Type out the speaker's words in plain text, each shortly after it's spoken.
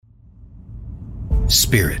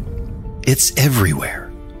Spirit. It's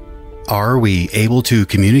everywhere. Are we able to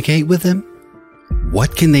communicate with them?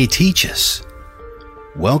 What can they teach us?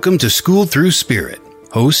 Welcome to School Through Spirit.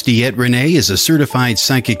 Host DeEtte Renee is a certified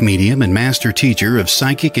psychic medium and master teacher of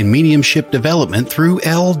psychic and mediumship development through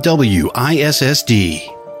LWISSD.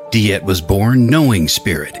 DeEtte was born knowing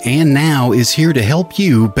spirit and now is here to help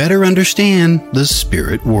you better understand the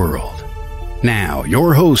spirit world. Now,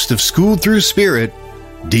 your host of School Through Spirit,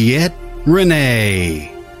 DeEtte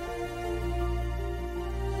Renee.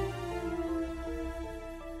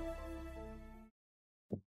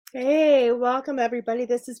 Hey, welcome everybody.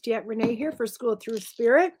 This is DeEtte Renee here for School Through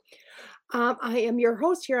Spirit. I am your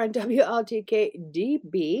host here on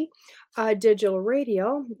WLTK-DB Digital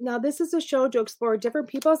Radio. Now, this is a show to explore different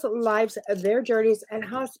people's lives, their journeys, and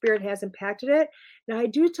how spirit has impacted it. Now, I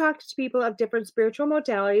do talk to people of different spiritual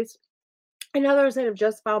modalities and others that have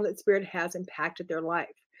just found that spirit has impacted their life.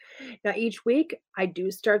 Now, each week I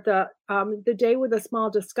do start the day with a small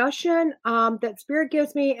discussion that spirit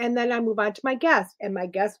gives me, and then I move on to my guest. And my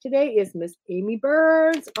guest today is Miss Amie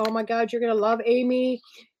Burnis. Oh my God, you're gonna love Amie.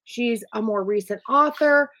 She's a more recent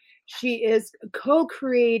author. She is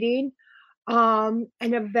co-creating an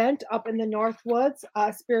event up in the Northwoods,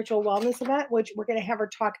 a spiritual wellness event, which we're gonna have her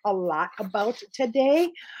talk a lot about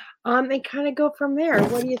today, and kind of go from there.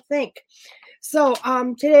 What do you think? So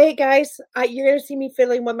today, guys, you're going to see me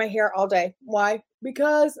fiddling with my hair all day. Why?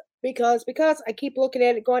 Because I keep looking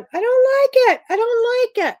at it going, I don't like it. I don't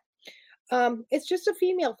like it. It's just a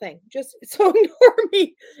female thing. So ignore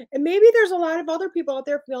me. And maybe there's a lot of other people out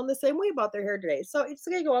there feeling the same way about their hair today. So it's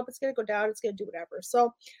going to go up. It's going to go down. It's going to do whatever.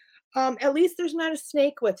 So at least there's not a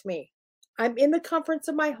snake with me. I'm in the comforts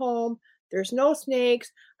of my home. There's no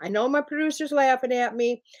snakes. I know my producer's laughing at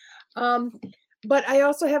me. But I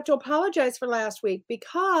also have to apologize for last week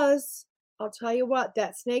because I'll tell you what,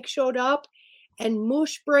 that snake showed up and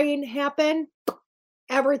moosh brain happened.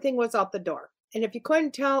 Everything was out the door. And if you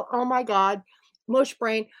couldn't tell, oh my God, mush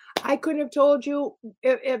brain, I couldn't have told you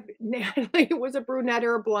if Natalie was a brunette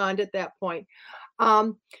or a blonde at that point.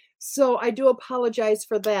 So I do apologize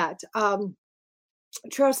for that.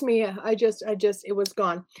 Trust me, it was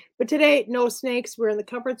gone. But today, no snakes. We're in the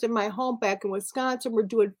comforts of my home back in Wisconsin. We're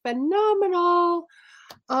doing phenomenal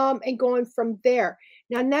and going from there.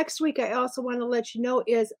 Now, next week, I also want to let you know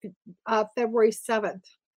is February 7th.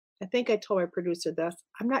 I think I told my producer this.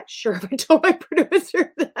 I'm not sure if I told my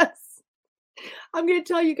producer this. I'm going to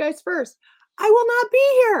tell you guys first. I will not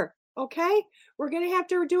be here, okay? We're going to have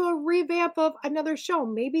to do a revamp of another show,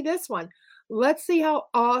 maybe this one. Let's see how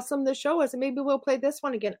awesome the show is. And maybe we'll play this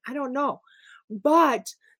one again. I don't know.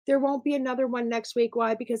 But there won't be another one next week.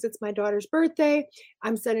 Why? Because it's my daughter's birthday.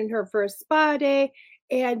 I'm sending her for a spa day.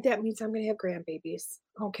 And that means I'm going to have grandbabies.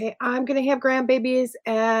 Okay. I'm going to have grandbabies.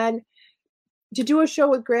 And to do a show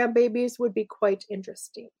with grandbabies would be quite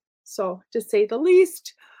interesting. So to say the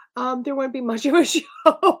least, there won't be much of a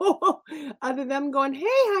show other than them going, hey,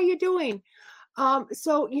 how you doing?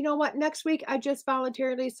 So you know what, next week I just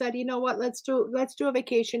voluntarily said, you know what, let's do a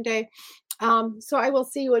vacation day. So I will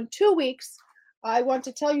see you in 2 weeks. I want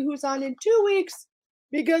to tell you who's on in 2 weeks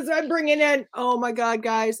because I'm bringing in, oh my God,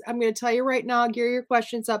 guys, I'm going to tell you right now, gear your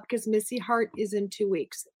questions up because Missy Hart is in 2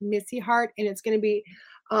 weeks. Missy Hart, and it's going to be,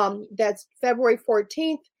 that's February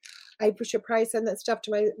 14th. I should probably send that stuff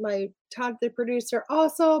to my Todd, the producer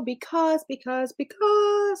also because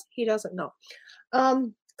he doesn't know.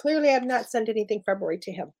 Clearly, I have not sent anything February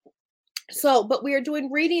to him. So, but we are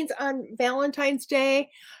doing readings on Valentine's Day,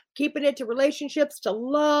 keeping it to relationships, to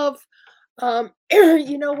love.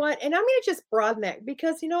 You know what? And I'm going to just broaden that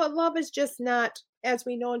because, you know what? Love is just not, as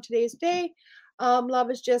we know in today's day, love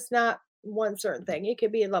is just not one certain thing. It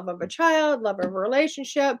could be love of a child, love of a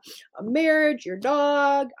relationship, a marriage, your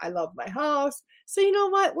dog. I love my house. So, you know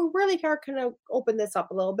what? We really are going to open this up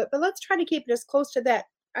a little bit, but let's try to keep it as close to that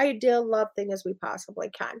ideal love thing as we possibly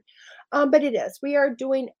can. But it is. We are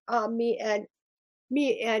doing me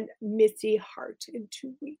and Missy Hart in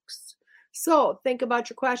 2 weeks. So think about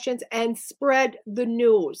your questions and spread the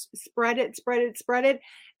news. Spread it.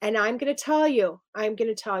 And I'm going to tell you,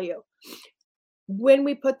 when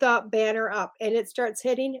we put the banner up and it starts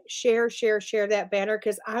hitting, share that banner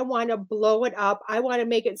because I want to blow it up. I want to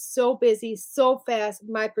make it so busy, so fast.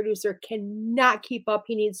 My producer cannot keep up.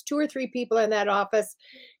 He needs 2 or 3 people in that office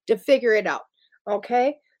to figure it out.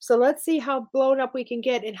 Okay. So let's see how blown up we can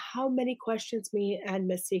get and how many questions me and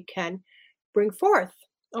Missy can bring forth.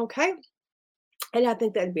 Okay. And I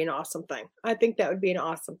think that'd be an awesome thing.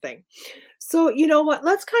 So, you know what?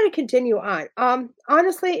 Let's kind of continue on.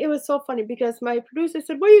 Honestly, it was so funny because my producer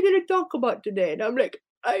said, what are you going to talk about today? And I'm like,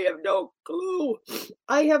 I have no clue.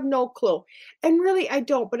 I have no clue. And really, I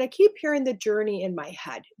don't, but I keep hearing the journey in my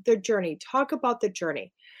head. The journey. Talk about the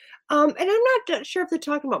journey. And I'm not sure if they're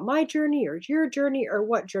talking about my journey or your journey or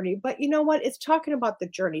what journey, but you know what? It's talking about the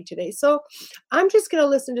journey today. So I'm just going to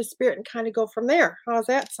listen to spirit and kind of go from there. How's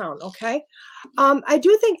that sound? Okay. I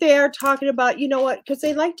do think they are talking about, you know what, because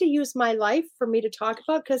they like to use my life for me to talk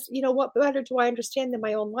about, because, you know, what better do I understand than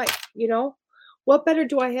my own life? You know, what better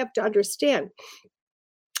do I have to understand?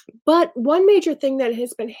 But one major thing that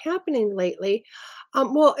has been happening lately,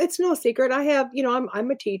 well, it's no secret. I have, you know,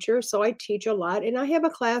 I'm a teacher, so I teach a lot, and I have a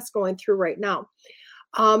class going through right now.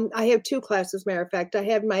 I have two classes, matter of fact. I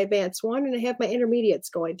have my advanced one and I have my intermediates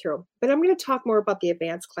going through. But I'm going to talk more about the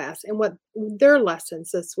advanced class and what their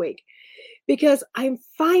lessons this week, because I'm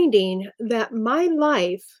finding that my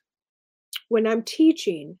life when I'm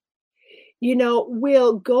teaching, you know,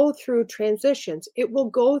 will go through transitions. It will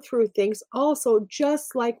go through things also,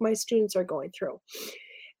 just like my students are going through.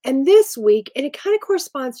 And this week, and it kind of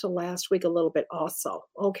corresponds to last week a little bit also,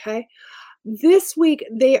 okay? This week,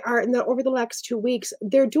 they are, over the next 2 weeks,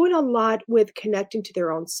 they're doing a lot with connecting to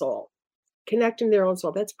their own soul. Connecting to their own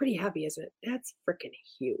soul. That's pretty heavy, isn't it? That's freaking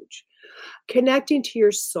huge. Connecting to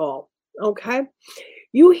your soul, okay?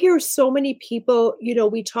 You hear so many people, you know,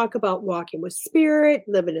 we talk about walking with spirit,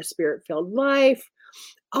 living a spirit-filled life,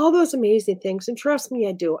 all those amazing things. And trust me,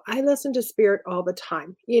 I do. I listen to spirit all the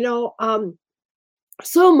time, you know,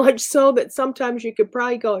 so much so that sometimes you could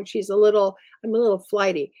probably go, I'm a little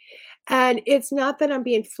flighty. And it's not that I'm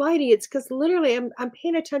being flighty, it's because literally I'm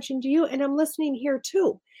paying attention to you and I'm listening here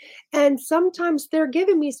too. And sometimes they're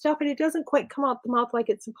giving me stuff and it doesn't quite come out the mouth like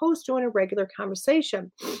it's supposed to in a regular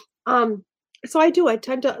conversation. Um, so I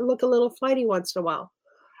tend to look a little flighty once in a while.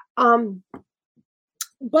 Um,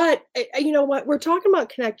 but you know what? We're talking about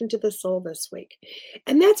connecting to the soul this week,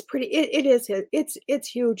 and that's pretty. It is. It's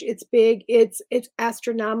huge. It's big. It's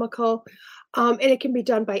astronomical, and it can be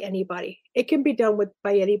done by anybody. It can be done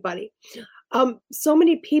by anybody. So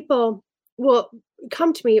many people will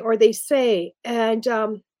come to me, or they say, and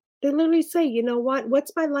they literally say, you know what?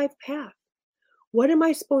 What's my life path? What am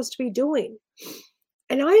I supposed to be doing?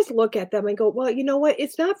 And I always look at them and go, well, you know what?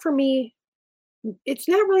 It's not for me. It's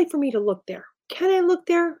not really for me to look there. Can I look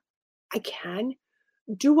there? I can.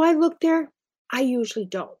 Do I look there? I usually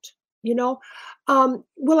don't. You know,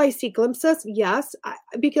 will I see glimpses? Yes,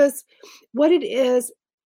 because what it is,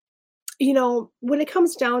 you know, when it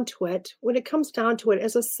comes down to it,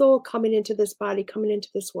 as a soul coming into this body, coming into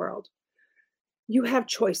this world, you have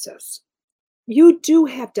choices. You do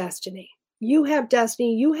have destiny. You have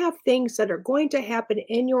destiny. You have things that are going to happen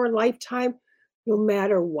in your lifetime, no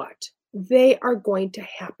matter what. They are going to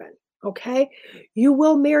happen. Okay. You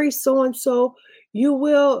will marry so and so. You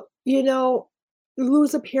will, you know,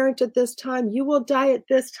 lose a parent at this time. You will die at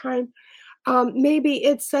this time. Maybe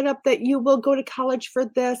it's set up that you will go to college for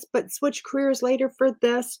this, but switch careers later for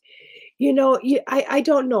this. You know, I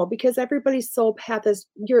don't know, because everybody's soul path is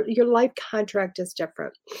your life contract is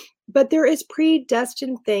different, but there is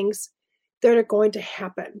predestined things that are going to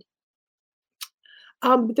happen.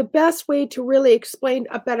 The best way to really explain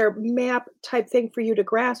a better map type thing for you to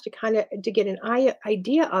grasp, to get an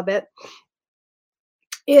idea of it,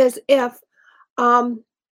 is if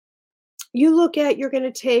you look at, you're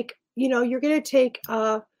going to take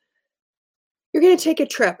a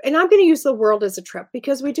trip, and I'm going to use the world as a trip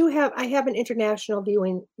because I have an international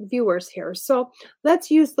viewers here. So let's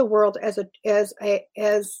use the world as a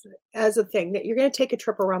thing that you're going to take a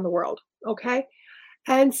trip around the world. Okay.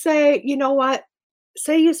 And say, you know what,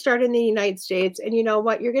 say you start in the United States, and you know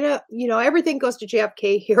what, you're going to, you know, everything goes to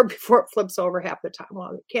JFK here before it flips over half the time.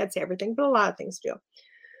 Well, can't say everything, but a lot of things do.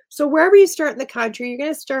 So wherever you start in the country, you're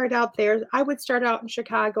going to start out there. I would start out in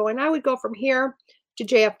Chicago, and I would go from here to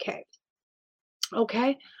JFK.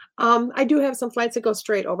 Okay. I do have some flights that go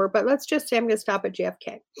straight over, but let's just say I'm going to stop at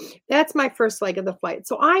JFK. That's my first leg of the flight.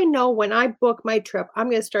 So I know when I book my trip, I'm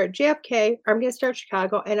going to start JFK, or I'm going to start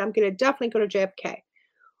Chicago, and I'm going to definitely go to JFK.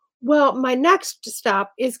 Well, my next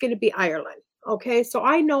stop is going to be Ireland. Okay. So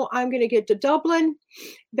I know I'm going to get to Dublin.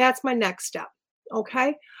 That's my next step.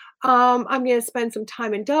 Okay. I'm going to spend some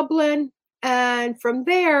time in Dublin. And from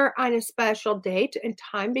there, on a special date and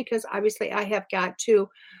time, because obviously I have got to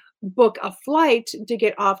book a flight to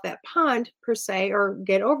get off that pond per se, or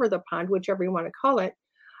get over the pond, whichever you want to call it.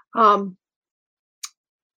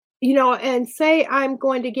 You know, and say I'm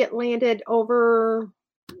going to get landed over,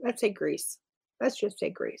 let's say Greece. Let's just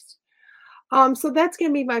say Greece. So that's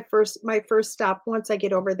going to be my first stop once I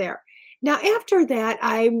get over there. Now, after that,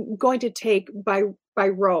 I'm going to take by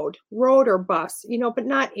road or bus, you know, but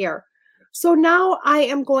not air. So now I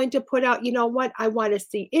am going to put out, you know what? I want to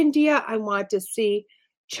see India. I want to see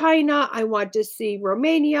China. I want to see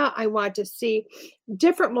Romania. I want to see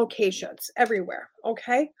different locations everywhere.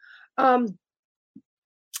 Okay. Um,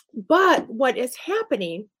 but what is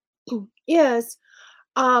happening is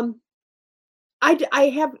um, I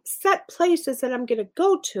have set places that I'm going to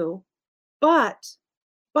go to, but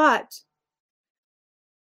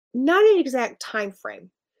not an exact time frame.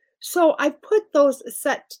 So I've put those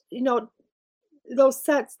set, those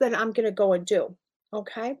sets that I'm going to go and do.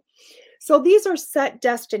 Okay. So these are set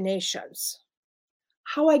destinations.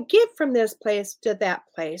 How I get from this place to that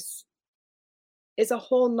place is a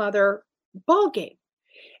whole nother ball game.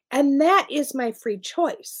 And that is my free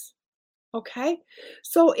choice. Okay.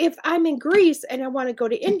 So if I'm in Greece and I want to go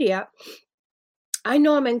to India, I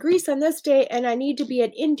know I'm in Greece on this day and I need to be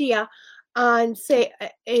in India on, say,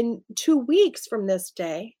 in 2 weeks from this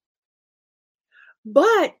day.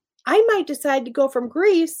 But I might decide to go from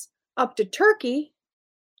Greece up to Turkey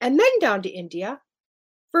and then down to India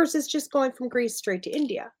versus just going from Greece straight to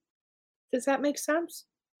India. Does that make sense?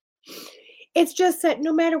 It's just that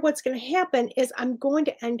no matter what's going to happen is I'm going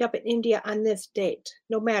to end up in India on this date,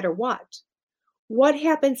 no matter what. What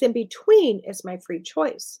happens in between is my free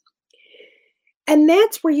choice. And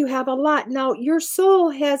that's where you have a lot. Now, your soul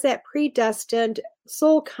has that predestined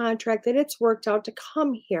soul contract that it's worked out to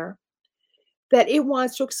come here, that it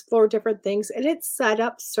wants to explore different things, and it's set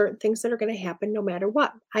up certain things that are going to happen no matter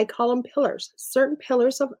what. I call them pillars, certain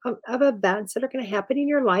pillars of events that are going to happen in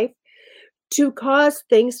your life to cause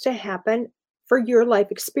things to happen for your life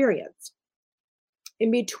experience. In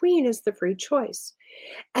between is the free choice.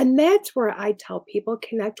 And that's where I tell people,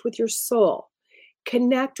 connect with your soul,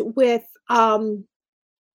 connect with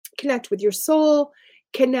your soul,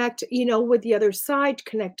 connect, with the other side,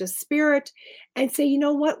 connect to spirit, and say,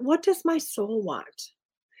 what does my soul want?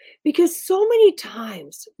 Because so many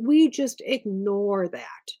times we just ignore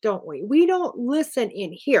that, don't we? We don't listen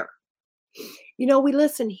in here. We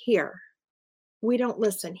listen here. We don't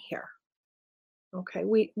listen here. Okay,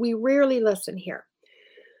 we rarely listen here.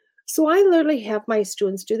 So I literally have my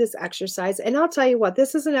students do this exercise, and I'll tell you what,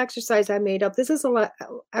 this is an exercise I made up. This is an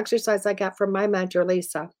exercise I got from my mentor,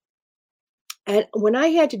 Lisa. And when I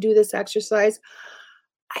had to do this exercise,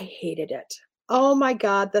 I hated it. Oh my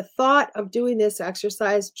God, the thought of doing this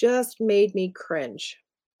exercise just made me cringe.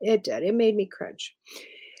 It did. It made me cringe.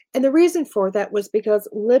 And the reason for that was because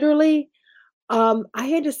literally I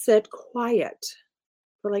had to sit quiet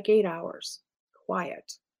for like 8 hours.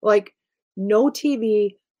 Quiet. Like no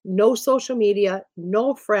TV, no social media,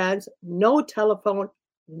 no friends, no telephone,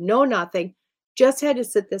 no nothing. Just had to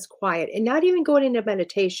sit this quiet and not even going into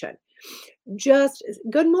meditation. Just,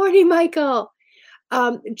 good morning, Michael.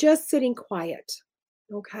 Just sitting quiet.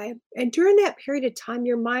 Okay. And during that period of time,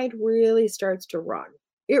 your mind really starts to run.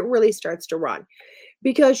 It really starts to run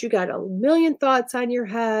because you got a million thoughts on your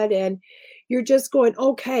head and you're just going,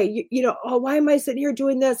 okay, oh, why am I sitting here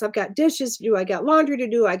doing this? I've got dishes to do. I got laundry to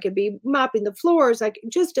do. I could be mopping the floors.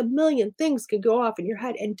 Just a million things could go off in your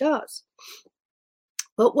head, and does.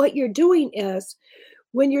 But what you're doing is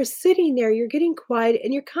when you're sitting there, you're getting quiet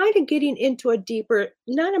and you're kind of getting into a deeper,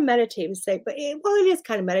 not a meditative state, but it is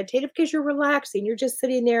kind of meditative because you're relaxing. You're just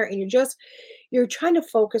sitting there and you're trying to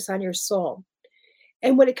focus on your soul.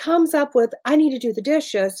 And when it comes up with, I need to do the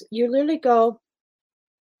dishes, you literally go,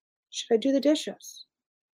 should I do the dishes?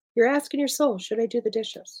 You're asking your soul, should I do the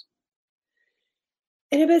dishes?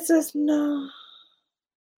 And if it says, no,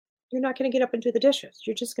 you're not going to get up and do the dishes.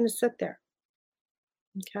 You're just going to sit there.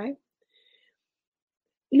 Okay.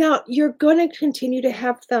 Now, you're going to continue to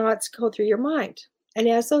have thoughts go through your mind. And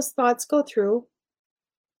as those thoughts go through,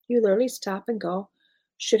 you literally stop and go,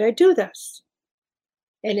 should I do this?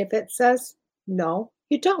 And if it says no,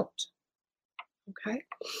 you don't. Okay.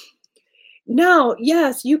 Now,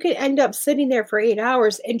 yes, you can end up sitting there for 8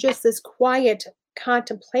 hours in just this quiet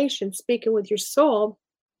contemplation, speaking with your soul.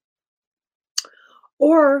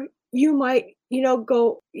 Or you might,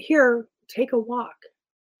 go, here, take a walk.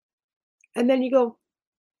 And then you go,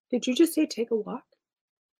 did you just say take a walk?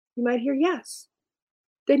 You might hear yes.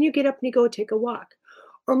 Then you get up and you go take a walk.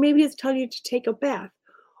 Or maybe it's telling you to take a bath.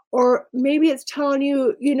 Or maybe it's telling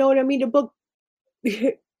you, to book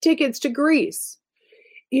tickets to Greece.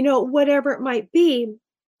 Whatever it might be,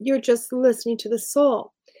 you're just listening to the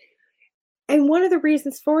soul. And one of the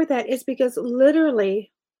reasons for that is because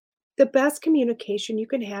literally the best communication you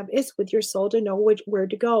can have is with your soul to know where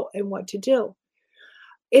to go and what to do.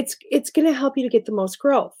 It's going to help you to get the most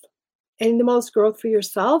growth. And the most growth for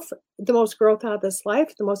yourself, the most growth out of this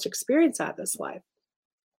life, the most experience out of this life.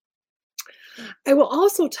 I will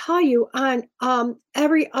also tell you on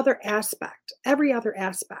every other aspect,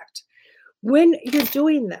 when you're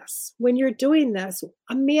doing this,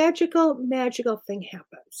 a magical thing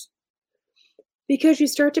happens because you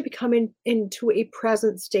start to become into a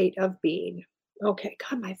present state of being. Okay,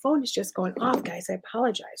 God, my phone is just going off, guys. I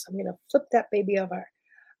apologize. I'm going to flip that baby over.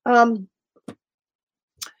 Um,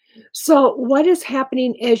 so, what is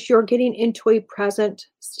happening is you're getting into a present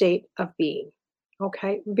state of being.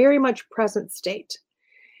 Okay, very much present state.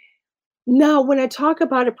 Now, when I talk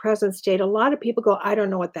about a present state, a lot of people go, I don't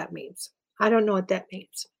know what that means. I don't know what that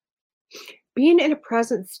means. Being in a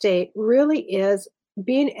present state really is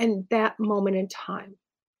being in that moment in time.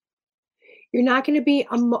 You're not going to be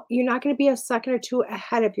you're not going to be a second or two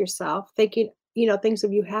ahead of yourself thinking, things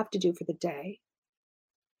that you have to do for the day.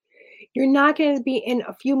 You're not going to be in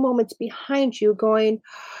a few moments behind you going,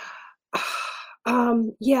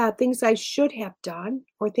 yeah, things I should have done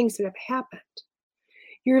or things that have happened.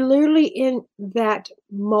 You're literally in that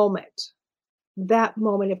moment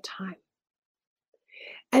of time.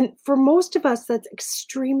 And for most of us, that's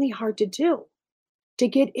extremely hard to do, to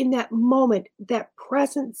get in that moment, that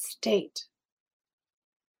present state.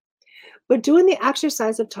 But doing the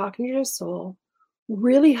exercise of talking to your soul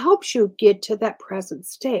really helps you get to that present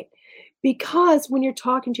state. Because when you're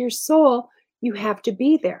talking to your soul, you have to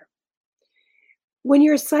be there. When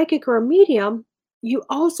you're a psychic or a medium, you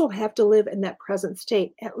also have to live in that present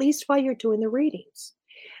state, at least while you're doing the readings.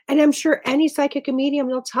 And I'm sure any psychic or medium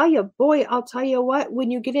will tell you, boy, I'll tell you what,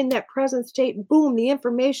 when you get in that present state, boom, the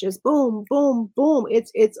information is boom, boom, boom.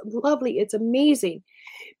 It's lovely. It's amazing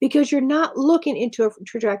because you're not looking into a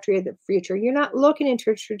trajectory of the future. You're not looking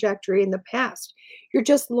into a trajectory in the past. You're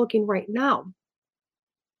just looking right now.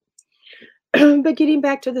 But getting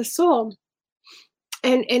back to the soul,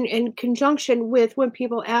 and in conjunction with when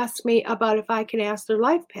people ask me about if I can ask their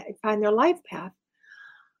life path, find their life path,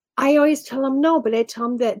 I always tell them no, but I tell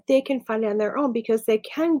them that they can find it on their own because they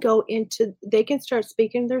can start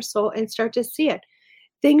speaking to their soul and start to see it.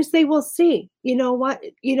 Things they will see. You know what?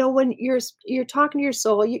 When you're talking to your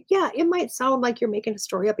soul, yeah, it might sound like you're making a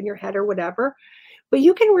story up in your head or whatever, but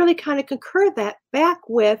you can really kind of concur that back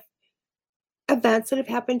with events that have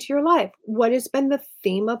happened to your life. What has been the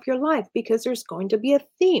theme of your life? Because there's going to be a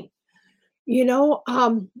theme. Now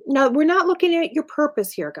we're not looking at your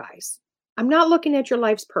purpose here, guys. I'm not looking at your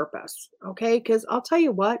life's purpose, okay? Because I'll tell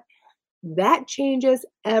you what, that changes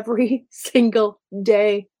every single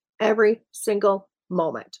day, every single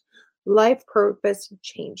moment. Life purpose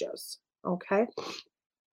changes, okay?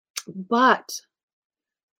 But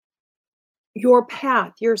your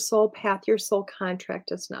path, your soul contract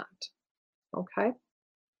does not, okay?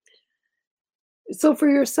 So for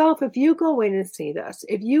yourself, if you go in and see this,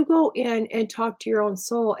 if you go in and talk to your own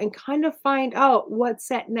soul and kind of find out what's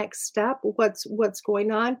that next step, what's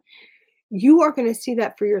going on, you are going to see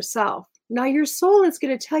that for yourself. Now your soul is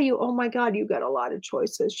going to tell you, oh my God, you got a lot of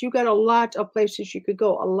choices. You got a lot of places you could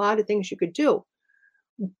go, a lot of things you could do.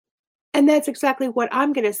 And that's exactly what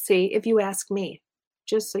I'm going to see if you ask me,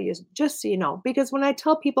 just so you know, because when I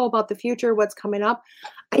tell people about the future, what's coming up,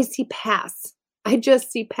 I see paths. I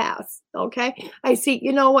just see paths. Okay. I see,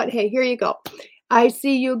 you know what? Hey, here you go. I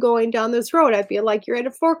see you going down this road. I feel like you're at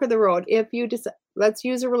a fork of the road. If you decide, let's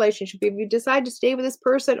use a relationship. If you decide to stay with this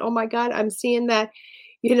person, oh my God, I'm seeing that,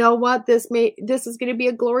 you know what, this is going to be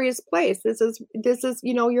a glorious place. This is,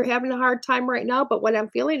 you're having a hard time right now, but what I'm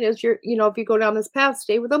feeling is if you go down this path,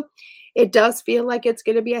 stay with them. It does feel like it's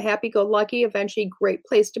going to be a happy-go-lucky, eventually great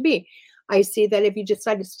place to be. I see that if you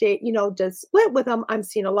decide to stay, to split with them, I'm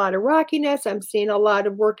seeing a lot of rockiness. I'm seeing a lot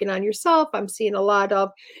of working on yourself. I'm seeing a lot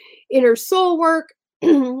of inner soul work.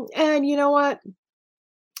 And you know what?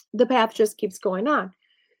 The path just keeps going on.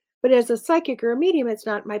 But as a psychic or a medium, it's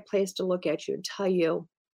not my place to look at you and tell you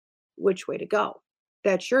which way to go.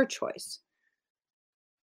 That's your choice.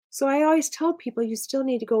 So I always tell people you still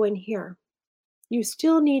need to go in here. You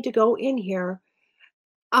still need to go in here.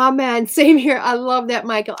 Amen. Same here. I love that,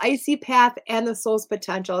 Michael. I see path and the soul's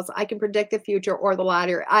potentials. I can predict the future or the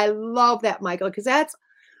latter. I love that, Michael, because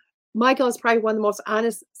Michael is probably one of the most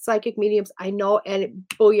honest psychic mediums I know. And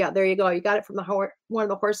booyah, there you go. You got it from one of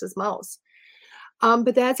the horse's mouths.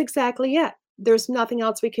 But that's exactly it. There's nothing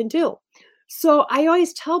else we can do. So I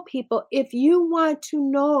always tell people, if you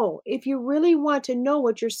really want to know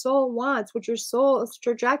what your soul wants, what your soul's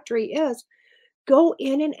trajectory is, go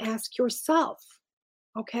in and ask yourself.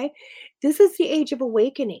 Okay. This is the age of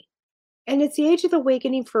awakening. And it's the age of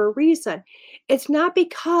awakening for a reason. It's not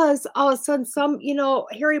because all of a sudden some,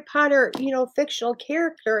 Harry Potter, fictional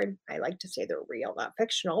character, and I like to say they're real, not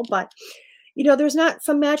fictional, but, There's not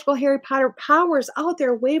some magical Harry Potter powers out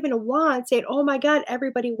there waving a wand saying, oh my God,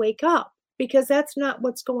 everybody wake up, because that's not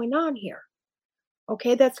what's going on here.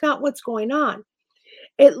 Okay, that's not what's going on.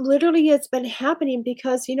 It literally has been happening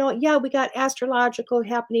because, yeah, we got astrological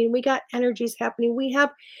happening, we got energies happening.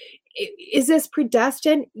 Is this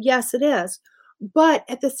predestined? Yes, it is. But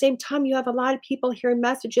at the same time, you have a lot of people hearing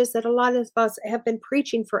messages that a lot of us have been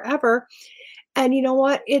preaching forever. And you know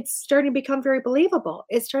what? It's starting to become very believable.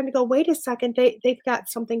 It's starting to go, wait a second, they've got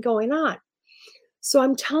something going on. So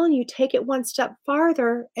I'm telling you, take it one step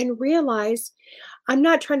farther and realize I'm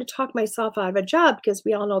not trying to talk myself out of a job, because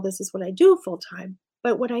we all know this is what I do full time.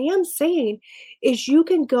 But what I am saying is you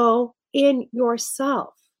can go in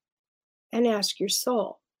yourself and ask your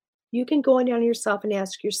soul. You can go in on yourself and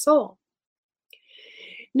ask your soul.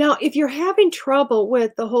 Now, if you're having trouble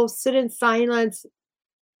with the whole sit in silence,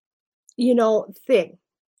 thing,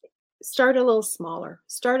 start a little smaller.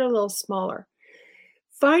 Start a little smaller.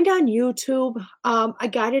 Find on YouTube a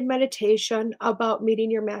guided meditation about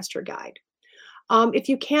meeting your master guide. If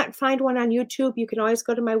you can't find one on YouTube, you can always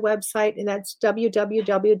go to my website, and that's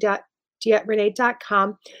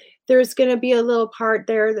www.deetterenee.com. There's going to be a little part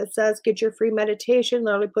there that says get your free meditation.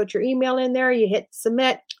 Literally put your email in there. You hit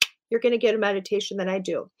submit. You're going to get a meditation that I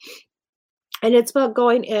do. And it's about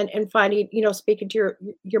going in and finding, speaking to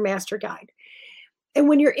your master guide. And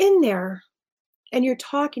when you're in there and you're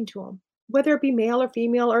talking to them, whether it be male or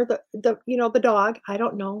female or the dog, I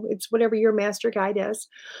don't know. It's whatever your master guide is.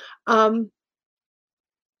 Ask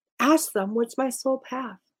them, what's my soul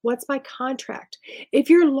path? What's my contract? If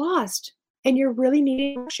you're lost and you're really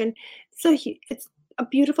needing action, it's a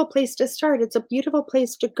beautiful place to start. It's a beautiful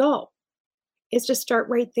place to go. Is to start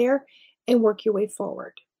right there and work your way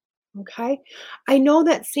forward. Okay. I know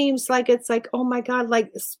that seems like it's like, oh my God, like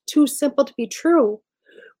it's too simple to be true,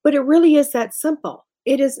 but it really is that simple.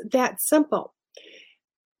 It is that simple.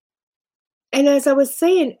 And as I was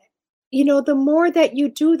saying, the more that you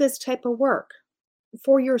do this type of work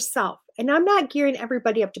for yourself, and I'm not gearing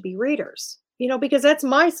everybody up to be readers, because that's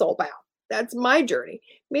my soul path. That's my journey.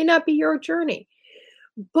 It may not be your journey,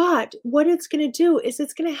 but what it's going to do is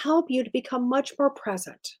it's going to help you to become much more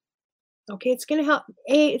present. Okay, it's going to help.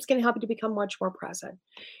 It's going to help you to become much more present.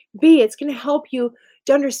 B, it's going to help you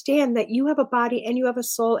to understand that you have a body and you have a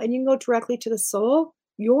soul, and you can go directly to the soul,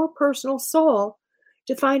 your personal soul,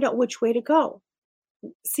 to find out which way to go.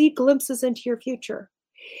 See glimpses into your future.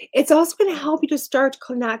 It's also going to help you to start to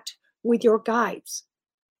connect with your guides,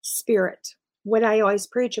 spirit, what I always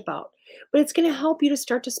preach about. But it's going to help you to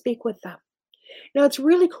start to speak with them. Now, it's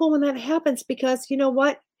really cool when that happens, because you know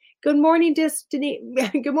what? Good morning, Denise.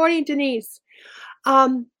 Good morning, Denise.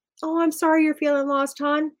 Oh, I'm sorry you're feeling lost,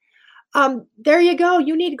 hon. There you go.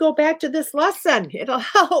 You need to go back to this lesson. It'll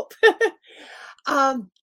help.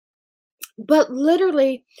 But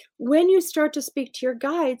literally, when you start to speak to your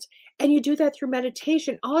guides and you do that through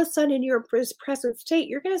meditation, all of a sudden in your present state,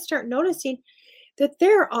 you're going to start noticing that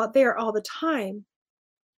they're out there all the time.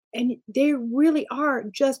 And they really are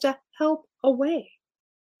just a help away.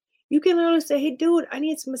 You can literally say, hey, dude, I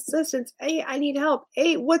need some assistance. Hey, I need help.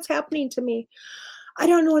 Hey, what's happening to me? I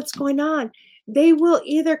don't know what's going on. They will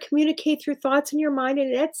either communicate through thoughts in your mind,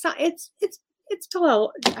 and it's tele.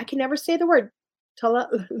 I can never say the word tele.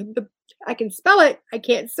 I can spell it. I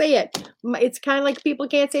can't say it. It's kind of like people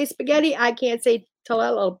can't say spaghetti. I can't say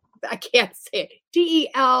tele. I can't say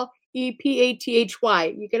it.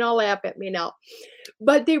 DELEPATHY. You can all laugh at me now.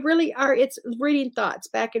 But they really are. It's reading thoughts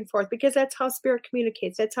back and forth, because that's how spirit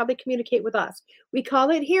communicates. That's how they communicate with us. We call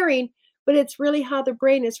it hearing, but it's really how the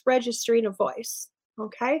brain is registering a voice.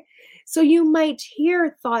 Okay. So you might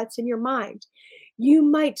hear thoughts in your mind. You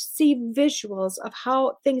might see visuals of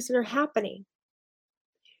how things that are happening.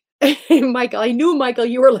 Michael, I knew, Michael,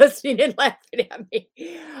 you were listening and laughing at me.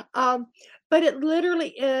 But it literally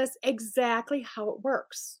is exactly how it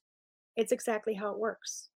works. It's exactly how it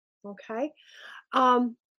works. Okay.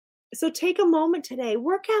 So take a moment today,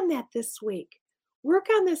 work on that this week. Work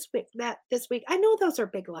on this week. I know those are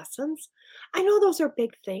big lessons. I know those are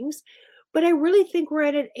big things, but I really think we're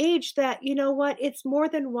at an age that, you know what, it's more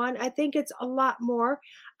than one. I think it's a lot more.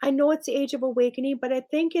 I know it's the age of awakening, but I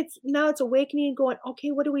think it's awakening and going,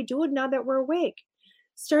 okay, what do we do now that we're awake?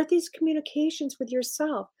 Start these communications with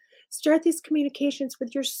yourself. Start these communications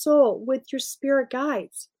with your soul, with your spirit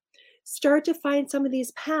guides. Start to find some of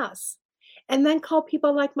these paths, and then call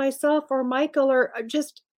people like myself or Michael or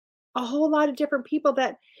just a whole lot of different people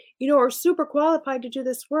that, are super qualified to do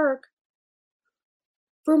this work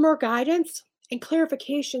for more guidance and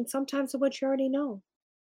clarification, sometimes of what you already know.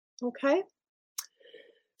 Okay.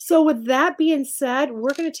 So with that being said,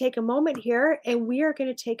 we're going to take a moment here and we are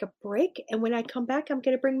going to take a break. And when I come back, I'm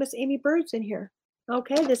going to bring Miss Amie Burnis in here.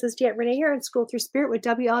 Okay, this is DeEtte Renee here on School Through Spirit with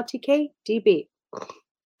WLTK DB.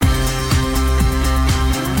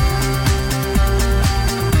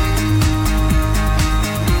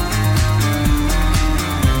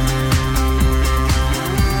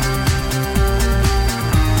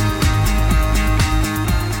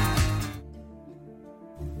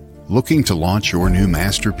 Looking to launch your new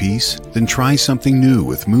masterpiece? Then try something new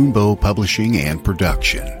with Moonbow Publishing and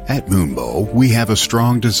Production. At Moonbow, we have a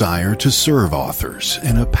strong desire to serve authors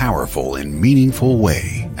in a powerful and meaningful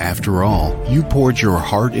way. After all, you poured your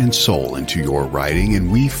heart and soul into your writing, and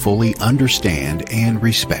we fully understand and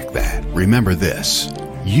respect that. Remember this: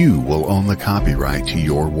 you will own the copyright to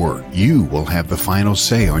your work. You will have the final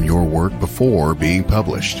say on your work before being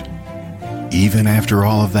published. Even after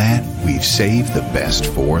all of that, we've saved the best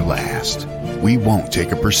for last. We won't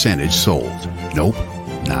take a percentage sold. Nope,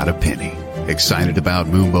 not a penny. Excited about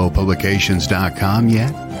MoonbowPublications.com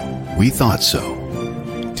yet? We thought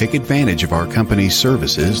so. Take advantage of our company's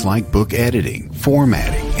services like book editing,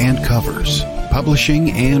 formatting, and covers,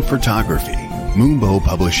 publishing, and photography. Moonbow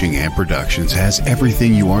Publishing and Productions has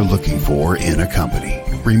everything you are looking for in a company.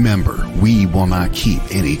 Remember, we will not keep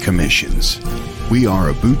any commissions. We are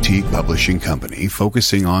a boutique publishing company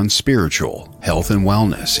focusing on spiritual, health and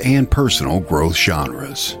wellness, and personal growth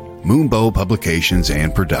genres. Moonbow Publications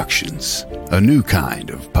and Productions, a new kind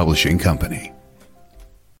of publishing company.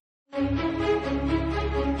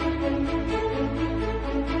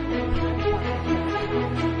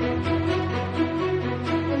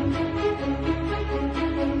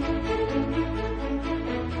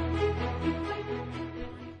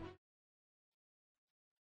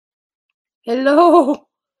 Hello.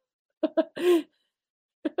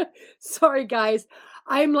 Sorry, guys.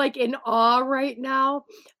 I'm like in awe right now.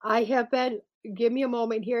 I have been, give me a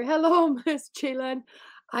moment here. Hello, Miss Jalen.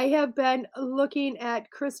 I have been looking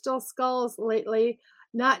at crystal skulls lately,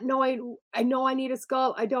 not knowing, I know I need a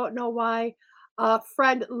skull. I don't know why. A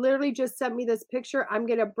friend literally just sent me this picture. I'm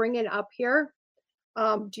going to bring it up here.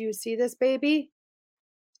 Do you see this, baby?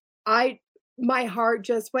 My heart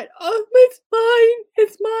just went, oh, it's mine.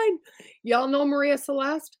 It's mine. Y'all know Maria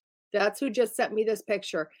Celeste? That's who just sent me this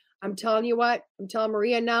picture. I'm telling you what, I'm telling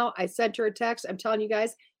Maria now. I sent her a text. I'm telling you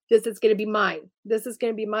guys, this is going to be mine. This is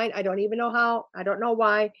going to be mine. I don't even know how. I don't know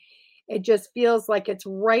why. It just feels like it's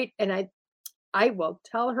right. And I will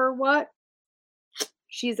tell her what.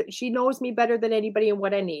 She knows me better than anybody and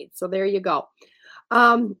what I need. So there you go.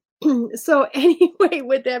 So anyway,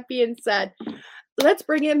 with that being said, let's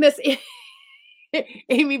bring in Miss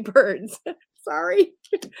Amie Burnis. Sorry.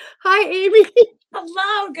 Hi, Amie.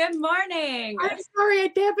 Hello, good morning. I'm sorry.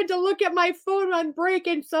 I happened to look at my phone on break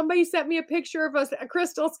and somebody sent me a picture of a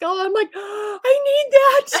crystal skull. I'm like, oh, I need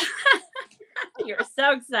that. You're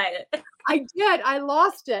so excited. I did. I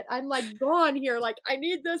lost it. I'm like gone here. Like, I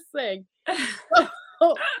need this thing.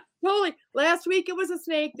 Totally. Last week it was a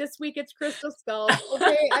snake. This week it's crystal skulls.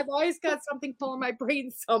 Okay. I've always got something pulling my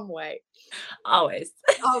brain some way. Always.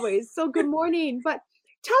 Always. So good morning. But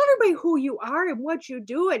tell everybody who you are and what you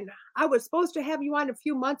do. And I was supposed to have you on a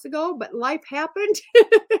few months ago, but life happened.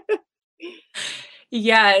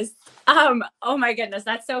 Yes. Oh my goodness.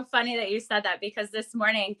 That's so funny that you said that, because this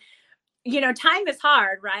morning, time is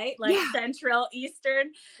hard, right? Like Central,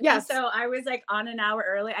 Eastern. Yes. And so I was like on an hour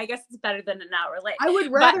early. I guess it's better than an hour late. I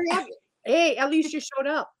would rather have it. Hey, at least you showed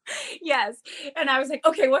up. Yes. And I was like,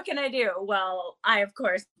 okay, what can I do? Well, I, of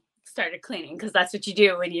course, started cleaning, because that's what you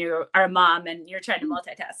do when you are a mom and you're trying to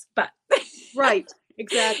multitask. But right.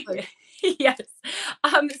 Exactly. Yes.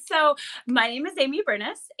 So my name is Amie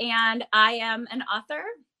Burnis, and I am an author.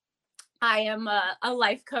 I am a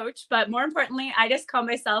life coach, but more importantly, I just call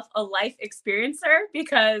myself a life experiencer,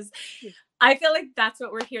 because I feel like that's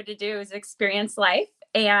what we're here to do, is experience life.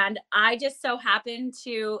 And I just so happen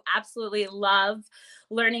to absolutely love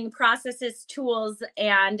learning processes, tools,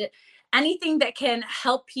 and anything that can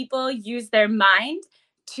help people use their mind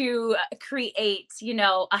to create,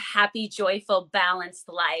 a happy, joyful, balanced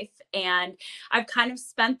life. And I've kind of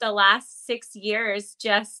spent the last 6 years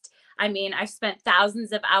I've spent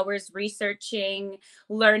thousands of hours researching,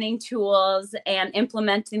 learning tools, and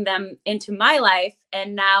implementing them into my life.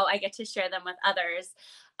 And now I get to share them with others.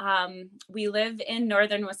 We live in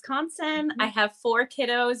northern Wisconsin. I have 4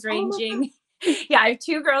 kiddos ranging. I have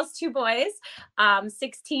 2 girls, 2 boys,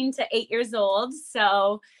 16 to 8 years old.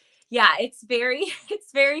 So it's very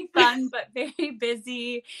fun, but very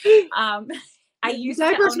busy. I The used to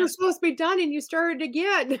diapers own were supposed to be done and you started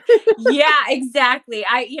again. yeah, exactly.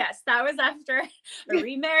 Yes, that was after a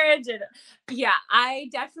remarriage. And yeah, I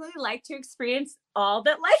definitely like to experience all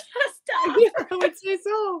that life has to Yeah, offer. I would say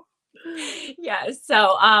so. Yeah.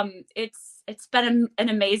 So it's been an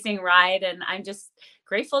amazing ride, and I'm just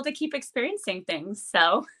grateful to keep experiencing things.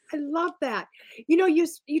 So I love that.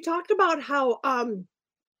 You talked about how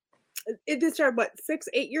this started what 6,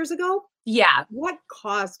 8 years ago. yeah. What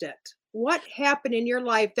caused it? What happened in your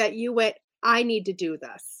life that you went, I need to do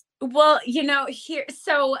this? Well, here,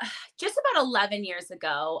 so just about 11 years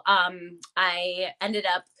ago, I ended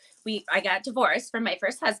up, I got divorced from my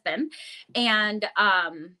first husband. And,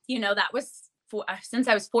 that was since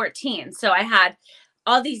I was 14. So I had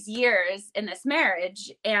all these years in this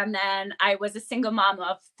marriage. And then I was a single mom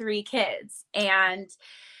of 3 kids. And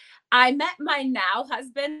I met my now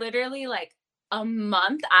husband literally like a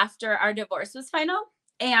month after our divorce was final.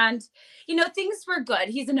 And, things were good.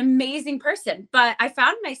 He's an amazing person. But I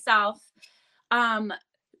found myself um,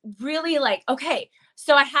 really like, okay,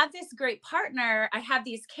 so I have this great partner, I have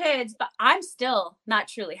these kids, but I'm still not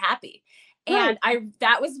truly happy. Right. And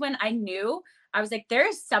that was when I knew, I was like, there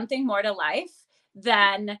is something more to life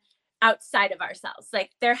than outside of ourselves.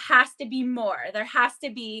 Like there has to be more. There has to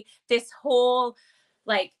be this whole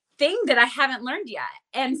like thing that I haven't learned yet.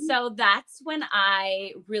 And Mhm. so that's when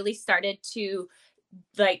I really started to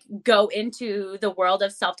like go into the world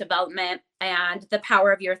of self-development and the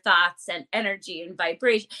power of your thoughts and energy and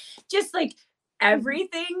vibration, just like Mhm.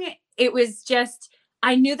 everything. It was just,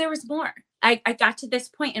 I knew there was more. I got to this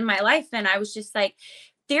point in my life and I was just like,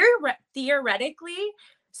 theoretically,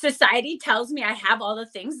 society tells me I have all the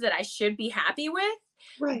things that I should be happy with,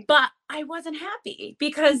 Right. but I wasn't happy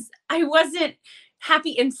because I wasn't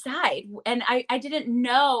happy inside. And I didn't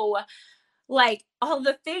know like all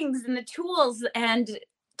the things and the tools and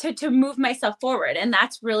to move myself forward. And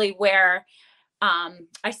that's really where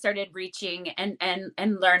I started reaching and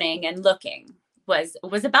learning and looking was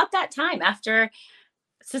about that time after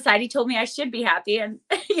society told me I should be happy and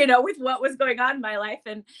with what was going on in my life,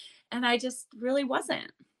 and I just really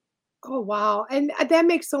wasn't. Oh, wow. And that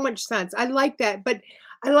makes so much sense. I like that. But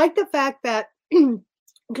I like the fact that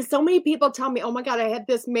because so many people tell me, oh my God, I had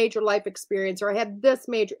this major life experience or I had this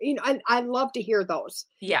major, I love to hear those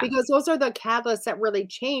Yeah. because those are the catalysts that really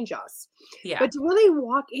change us. Yeah. But to really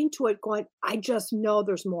walk into it going, I just know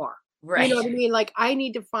there's more. You know Right. what I mean? Like I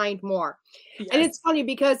need to find more. And it's Yes. funny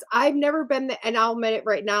because I've never been and I'll admit it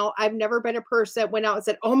right now, I've never been a person that went out and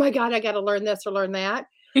said, oh my God, I got to learn this or learn that.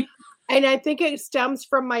 And I think it stems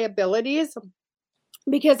from my abilities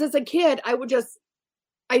because as a kid,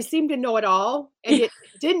 I seemed to know it all and Yeah. it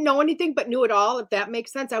didn't know anything but knew it all, if that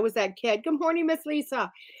makes sense. I was that kid. Good morning, Miss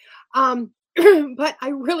Lisa. Um, but I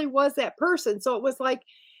really was that person. So it was like,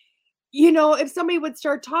 if somebody would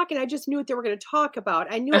start talking, I just knew what they were going to talk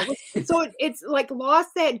about. I knew it was so it's like lost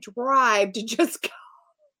that drive to just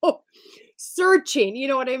go searching, you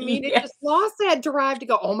know what I mean? It just Yes. lost that drive to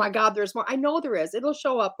go, oh my God, there's more. I know there is. It'll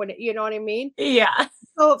show up when you know what I mean? Yeah.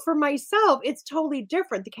 So for myself, it's totally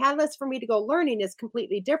different. The catalyst for me to go learning is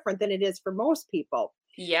completely different than it is for most people.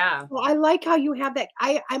 Yeah. Well, I like how you have that.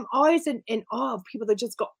 I'm always in awe of people that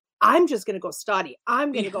just go, I'm just going to go study.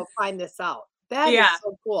 I'm going to Yeah. go find this out. That is Yeah.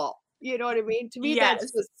 so cool. You know what I mean? To me, that's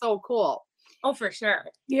Yes. just so cool, Oh, for sure.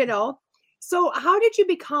 you know? So how did you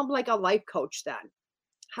become like a life coach then?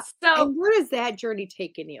 So And where is that journey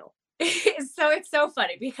taking you? so it's so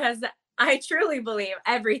funny because I truly believe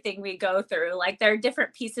everything we go through, like there are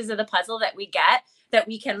different pieces of the puzzle that we get that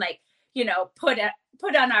we can like, put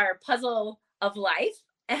on our puzzle of life.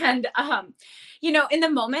 And in the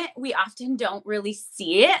moment we often don't really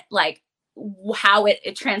see it like how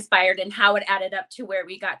it transpired and how it added up to where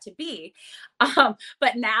we got to be.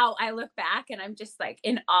 But now I look back and I'm just like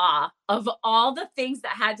in awe of all the things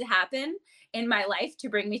that had to happen in my life to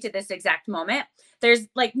bring me to this exact moment. There's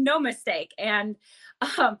like no mistake. And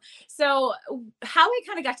so how I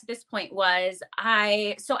kind of got to this point was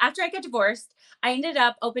so after I got divorced, I ended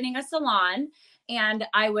up opening a salon. And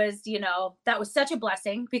I was, that was such a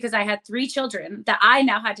blessing because I had 3 children that I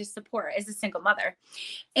now had to support as a single mother.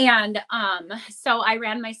 And so I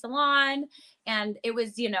ran my salon and it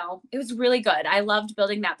was really good. I loved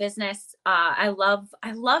building that business. I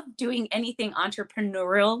love doing anything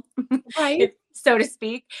entrepreneurial, Right? so to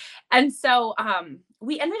speak. And so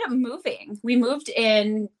we ended up moving. We moved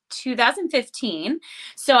in 2015.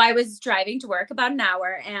 So I was driving to work about an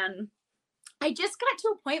hour and I just got to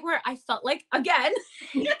a point where I felt like, again,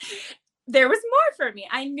 there was more for me.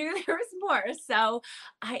 I knew there was more. So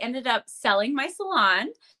I ended up selling my salon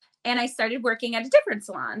and I started working at a different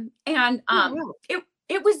salon. And Oh, wow.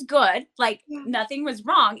 it was good. Like Yeah. nothing was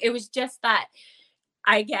wrong. It was just that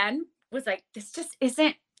I, again, was like, this just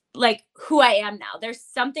isn't like who I am now. There's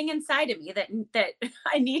something inside of me that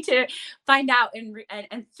I need to find out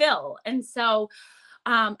and fill. And so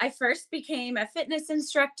I first became a fitness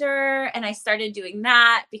instructor, and I started doing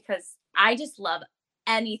that because I just love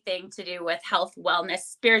anything to do with health, wellness,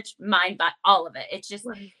 spirit, mind, but all of it. It just,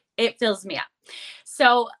 Right. it fills me up.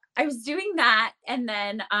 So I was doing that. And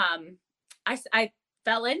then I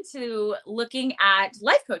fell into looking at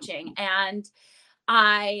life coaching, and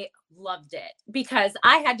I loved it because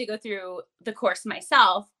I had to go through the course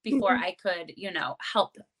myself before Mhm. I could,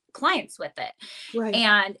 help clients with it. Right.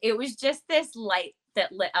 And it was just this light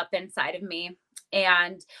that lit up inside of me,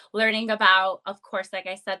 and learning about, of course, like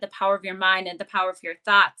I said, the power of your mind and the power of your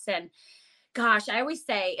thoughts. And gosh, I always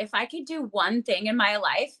say, if I could do one thing in my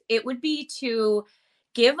life, it would be to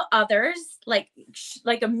give others like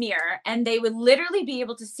a mirror, and they would literally be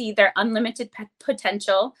able to see their unlimited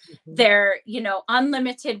potential, Mhm. their,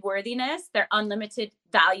 unlimited worthiness, their unlimited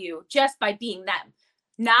value, just by being them.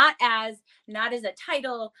 Not as a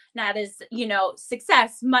title, not as,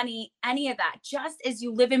 success, money, any of that, just as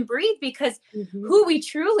you live and breathe, because Mhm. who we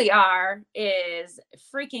truly are is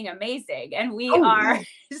freaking amazing. And we Oh, are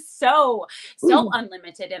yeah. so Mhm.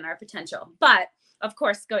 unlimited in our potential. But of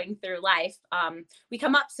course, going through life, we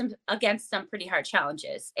come up against some pretty hard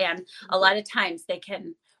challenges, and a lot of times they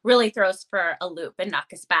can really throw us for a loop and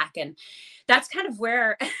knock us back. And that's kind of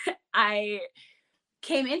where I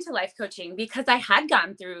came into life coaching, because I had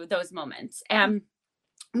gone through those moments. And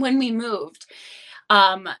when we moved,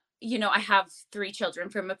 I have 3 children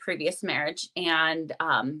from a previous marriage. And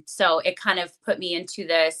so it kind of put me into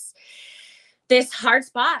this hard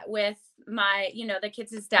spot with my, the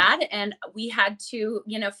kids' dad. And we had to,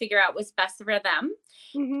 figure out what's best for them.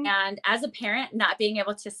 Mhm. And as a parent, not being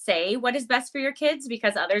able to say what is best for your kids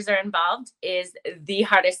because others are involved is the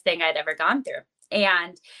hardest thing I'd ever gone through.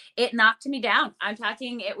 And it knocked me down. I'm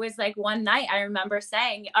talking, it was like one night I remember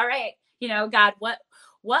saying, all right, God,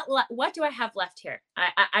 what do I have left here?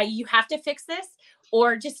 You have to fix this,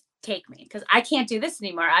 or just take me, because I can't do this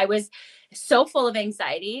anymore. I was so full of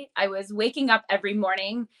anxiety. I was waking up every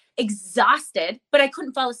morning exhausted, but I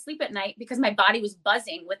couldn't fall asleep at night because my body was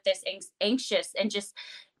buzzing with this anxious and just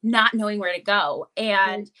not knowing where to go.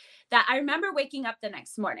 And that I remember waking up the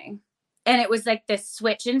next morning, and it was like this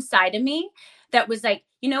switch inside of me that was like,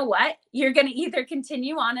 you know what? You're going to either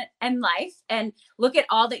continue on it in life and look at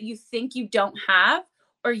all that you think you don't have,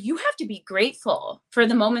 or you have to be grateful for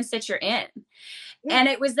the moments that you're in. Yeah. And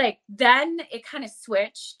it was like, then it kind of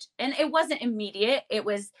switched, and it wasn't immediate. It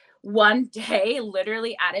was one day,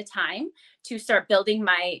 literally at a time, to start building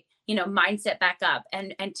my, mindset back up,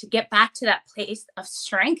 and to get back to that place of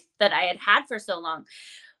strength that I had for so long.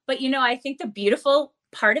 But, I think the beautiful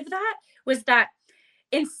part of that was that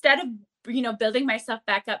instead of, building myself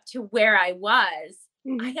back up to where I was,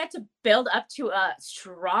 I had to build up to a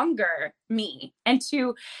stronger me, and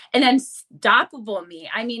to an unstoppable me.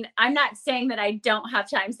 I mean, I'm not saying that I don't have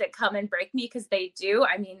times that come and break me, because they do.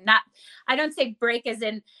 I mean, I don't say break as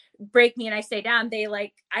in break me and I stay down.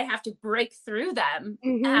 I have to break through them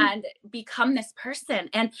and become this person.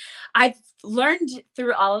 And I've learned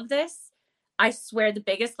through all of this, I swear the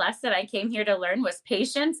biggest lesson I came here to learn was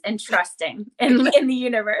patience and trusting in the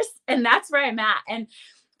universe. And that's where I'm at. And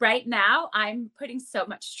right now I'm putting so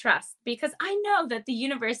much trust, because I know that the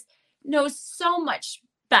universe knows so much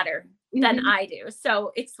better than I do.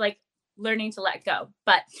 So it's like learning to let go.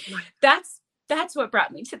 But that's what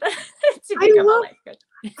brought me to become a life coach.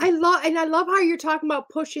 I love how you're talking about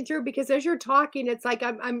pushing through, because as you're talking, it's like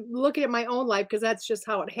I'm looking at my own life, because that's just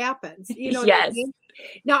how it happens. You know what I Yes. mean?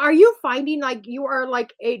 Now, are you finding like you are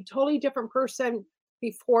like a totally different person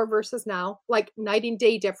before versus now, like night and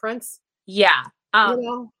day difference? Yeah. You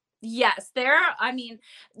know? Yes,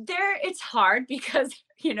 it's hard because,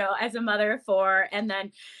 as a mother of 4, and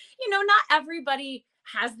then, not everybody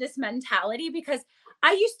has this mentality, because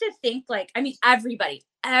I used to think like, I mean, everybody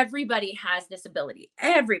has this ability.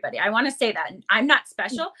 Everybody. I want to say that I'm not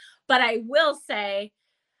special, but I will say,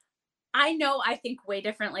 I think way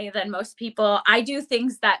differently than most people. I do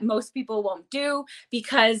things that most people won't do,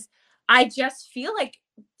 because I just feel like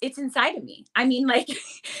it's inside of me. I mean, like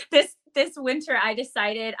this winter, I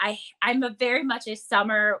decided I'm a very much a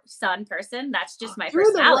summer sun person. That's just my You're in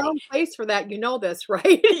the personality. wrong place for that. You know this,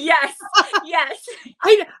 right? Yes. Yes.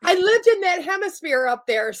 I lived in that hemisphere up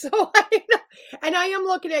there, so I know. And I am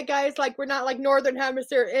looking at guys like we're not like Northern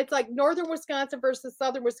Hemisphere. It's like Northern Wisconsin versus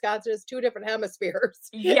Southern Wisconsin is two different hemispheres.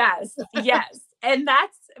 Yes, yes. And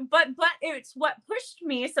but it's what pushed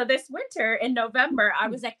me. So this winter in November, I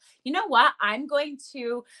was like, you know what? I'm going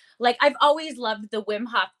to, like, I've always loved the Wim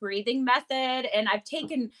Hof breathing method, and I've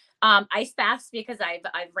taken ice baths because I've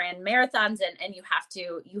ran marathons, and you have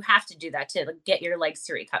to do that to get your legs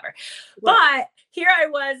to recover. Right. But here I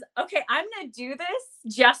was, okay, I'm going to do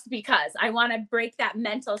this just because I want to break that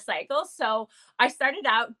mental cycle. So I started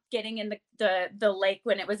out getting in the lake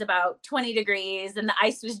when it was about 20 degrees and the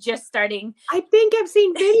ice was just starting. I think I've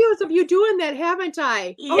seen videos of you doing that, haven't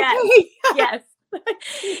I? Yes. Okay. Yes.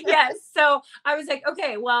 Yes. So I was like,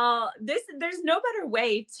 okay, well, there's no better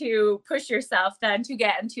way to push yourself than to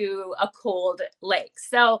get into a cold lake.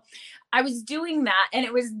 So I was doing that, and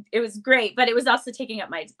it was great, but it was also taking up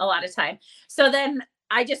a lot of time. So then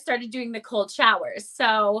I just started doing the cold showers.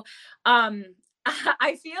 So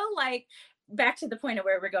I feel like, back to the point of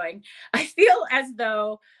where we're going, I feel as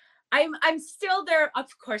though I'm still there.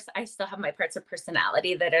 Of course, I still have my parts of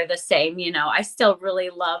personality that are the same. You know, I still really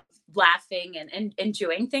love laughing and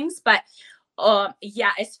enjoying things. But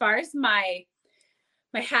yeah, as far as my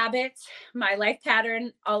habits, my life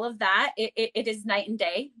pattern, all of that, it is night and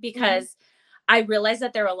day, because I realized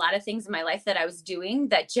that there were a lot of things in my life that I was doing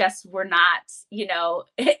that just were not, you know,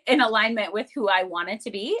 in alignment with who I wanted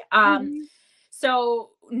to be.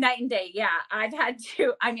 So night and day. Yeah. I've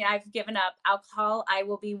given up alcohol. I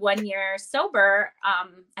will be 1 year sober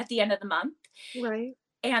at the end of the month. Right.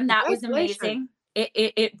 And that was amazing.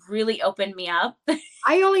 It really opened me up.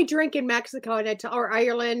 I only drink in Mexico or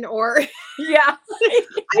Ireland or yeah.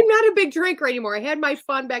 I'm not a big drinker anymore. I had my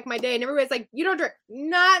fun back in my day, and everybody's like, you don't drink,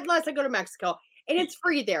 not unless I go to Mexico. And it's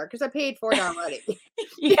free there because I paid for it already.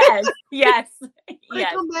 Yes. Yes. I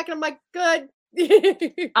come back and I'm like, good.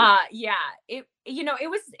 Yeah, it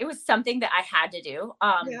was something that I had to do.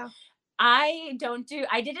 Yeah. I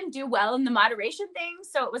didn't do well in the moderation thing.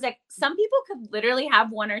 So it was like, some people could literally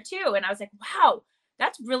have one or two. And I was like, wow,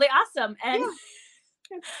 that's really awesome. And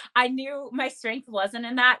I knew my strength wasn't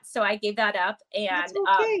in that. So I gave that up. And that's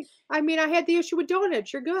okay. I mean, I had the issue with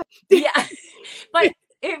donuts. You're good. Yeah. But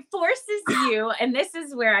it forces you, and this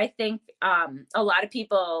is where I think a lot of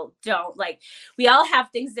people don't, like, we all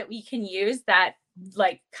have things that we can use that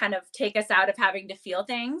like kind of take us out of having to feel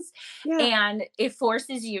things. Yeah. And it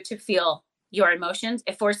forces you to feel your emotions.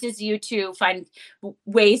 It forces you to find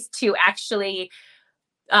ways to actually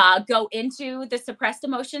go into the suppressed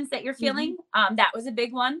emotions that you're feeling. That was a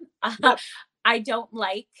big one. Yep. I don't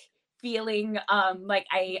like feeling like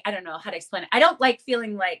I don't know how to explain it. I don't like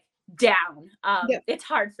feeling like down. It's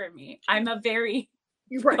hard for me. I'm a very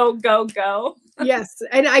go. Yes.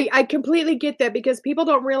 And I completely get that, because people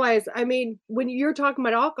don't realize, I mean, when you're talking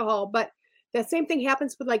about alcohol, but the same thing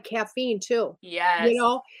happens with like caffeine too. Yes. You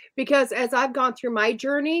know, because as I've gone through my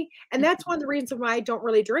journey, and that's one of the reasons why I don't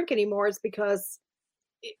really drink anymore, is because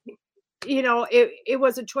it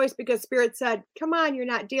was a choice, because Spirit said, come on, you're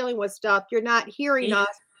not dealing with stuff. You're not hearing us.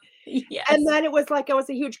 Yes. And then it was like, I was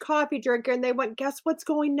a huge coffee drinker, and they went, guess what's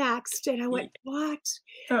going next? And I went, what?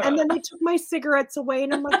 And then they took my cigarettes away,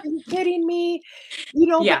 and I'm like, are you kidding me?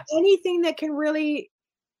 But anything that can really,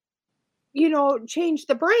 change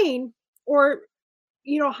the brain or,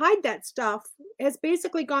 hide that stuff has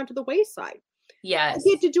basically gone to the wayside. Yes.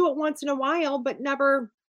 I get to do it once in a while, but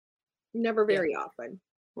never very often.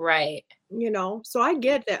 Right. So I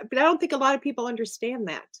get that, but I don't think a lot of people understand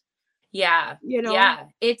that. Yeah. Yeah.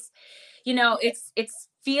 It's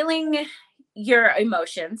feeling your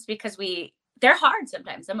emotions, because they're hard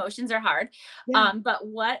sometimes. Emotions are hard. Yeah. But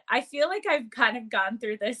what I feel like I've kind of gone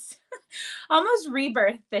through this almost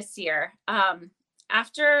rebirth this year.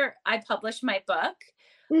 After I published my book,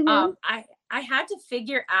 I had to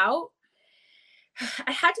figure out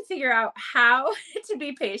how to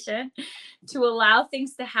be patient, to allow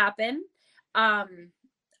things to happen.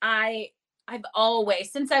 I've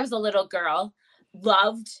always, since I was a little girl,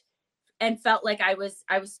 loved and felt like I was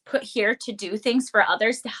put here to do things for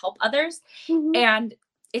others, to help others. And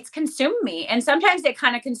it's consumed me. And sometimes it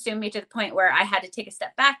kind of consumed me to the point where I had to take a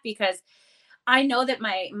step back, because I know that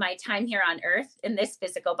my time here on earth in this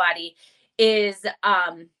physical body is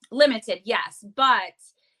limited. Yes. But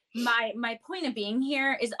my point of being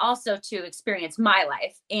here is also to experience my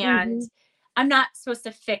life. And I'm not supposed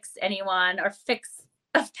to fix anyone or fix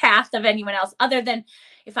a path of anyone else, other than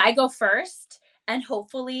if I go first and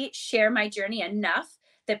hopefully share my journey enough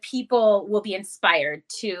that people will be inspired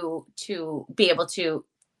to be able to,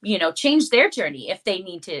 change their journey if they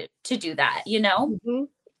need to do that,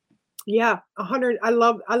 Yeah. 100. I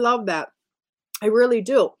love that. I really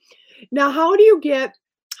do. Now, how do you get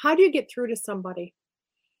through to somebody?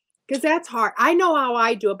 Because that's hard. I know how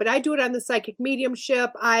I do it, but I do it on the psychic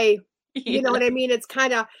mediumship. You know Yeah. what I mean? It's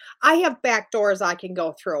kind of, I have back doors I can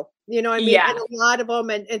go through, you know what I mean? Yeah. And a lot of them,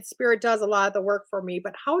 and spirit does a lot of the work for me,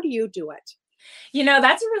 but how do you do it?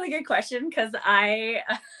 That's a really good question because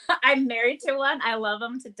I'm married to one. I love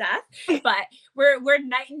him to death, but we're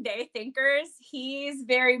night and day thinkers. He's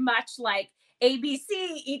very much like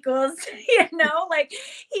ABC equals, like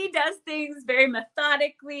he does things very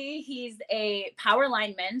methodically. He's a power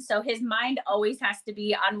lineman, so his mind always has to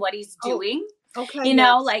be on what he's Oh, doing. okay,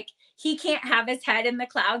 yes. Like he can't have his head in the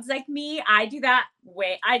clouds like me. I do that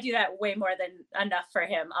way more than enough for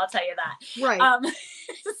him. I'll tell you that. Right.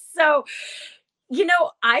 So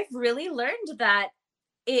I've really learned that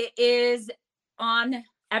it is on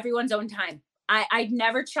everyone's own time. I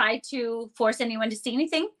never try to force anyone to see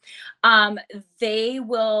anything. They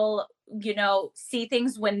will, see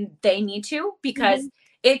things when they need to, because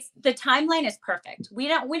it's the timeline is perfect. We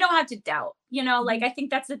don't have to doubt, like I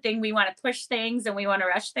think that's the thing. We want to push things and we want to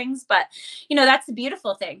rush things, but that's the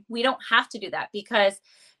beautiful thing. We don't have to do that because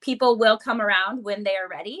people will come around when they are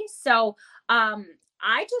ready. So,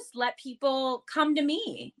 I just let people come to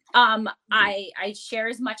me. I share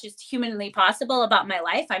as much as humanly possible about my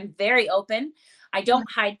life. I'm very open. I don't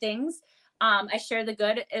hide things. I share the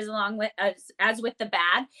good along with as with the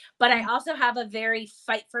bad, but I also have a very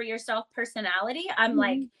fight for yourself personality. I'm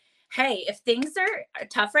like, hey, if things are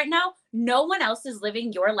tough right now, no one else is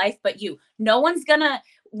living your life but you. No one's gonna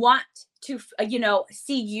want to,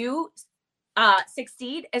 see you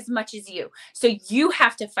succeed as much as you. So you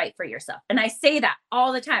have to fight for yourself. And I say that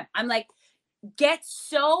all the time. I'm like, get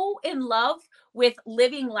so in love with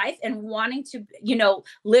living life and wanting to,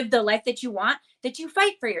 live the life that you want, that you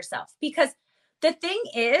fight for yourself. Because the thing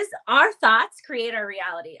is, our thoughts create our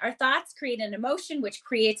reality. Our thoughts create an emotion, which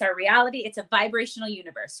creates our reality. It's a vibrational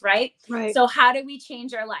universe, right? Right. So how do we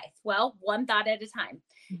change our life? Well, one thought at a time.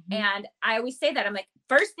 And I always say that. I'm like,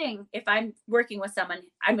 first thing, if I'm working with someone,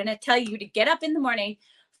 I'm going to tell you to get up in the morning,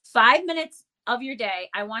 5 minutes of your day.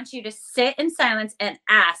 I want you to sit in silence and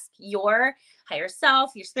ask your higher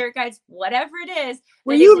self, your spirit guides, whatever it is.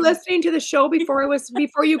 Were you listening to the show before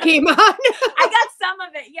you came on? I got some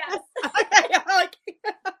of it. Yes.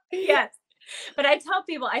 Yes. But I tell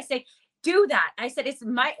people, I say, do that. I said,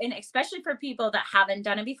 and especially for people that haven't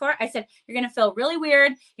done it before, I said, you're going to feel really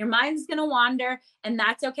weird. Your mind's going to wander, and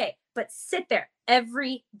that's okay. But sit there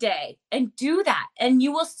every day and do that. And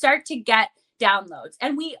you will start to get downloads,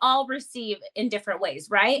 and we all receive in different ways,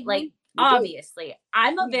 right? Like, obviously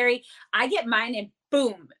I get mine in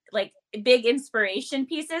boom, like big inspiration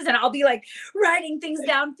pieces, and I'll be like writing things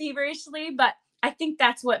down feverishly. But I think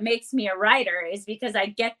that's what makes me a writer, is because I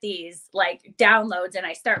get these like downloads and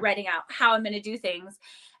I start writing out how I'm going to do things.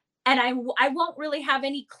 And I won't really have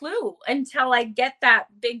any clue until I get that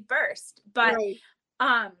big burst. But,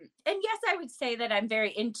 and yes, I would say that I'm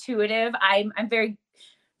very intuitive. I'm very,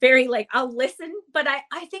 very like, I'll listen, but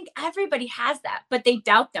I think everybody has that, but they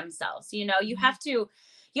doubt themselves. You have to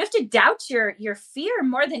doubt your fear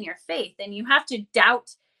more than your faith. And you have to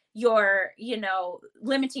doubt your,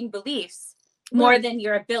 limiting beliefs more than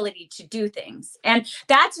your ability to do things. And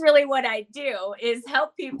that's really what I do, is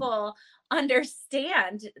help people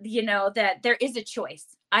understand, that there is a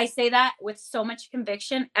choice. I say that with so much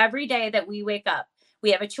conviction. Every day that we wake up,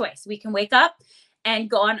 we have a choice. We can wake up and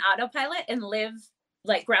go on autopilot and live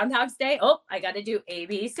like Groundhog's Day. Oh, I got to do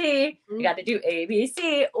ABC. I got to do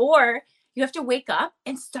ABC. Or you have to wake up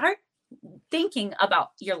and start thinking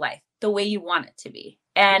about your life the way you want it to be.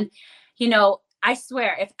 And, I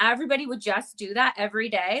swear, if everybody would just do that every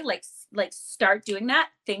day, like start doing that,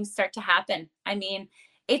 things start to happen. I mean,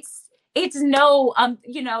 it's no,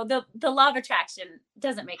 the law of attraction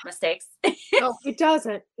doesn't make mistakes. No, it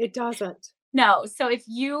doesn't. It doesn't. No. So if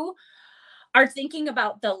you are thinking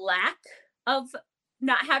about the lack of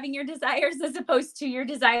not having your desires as opposed to your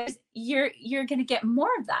desires, you're going to get more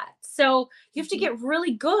of that. So you have to get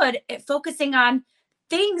really good at focusing on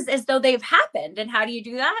things as though they've happened. And how do you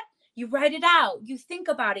do that? You write it out, you think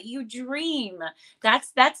about it, you dream.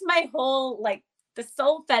 That's my whole, like, the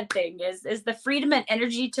Soulfed thing is the freedom and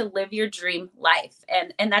energy to live your dream life.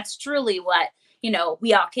 And that's truly what,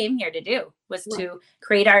 we all came here to do, was to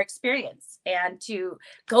create our experience and to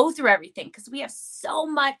go through everything, because we have so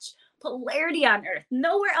much polarity on earth.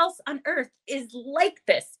 Nowhere else on earth is like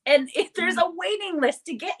this. And there's a waiting list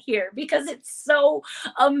to get here because it's so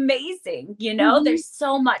amazing. There's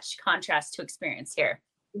so much contrast to experience here.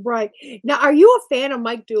 Right. Now, are you a fan of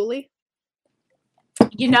Mike Dooley?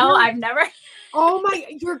 I've never. Oh my,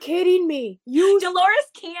 you're kidding me. Dolores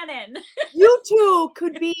Cannon. You two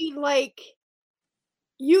could be like,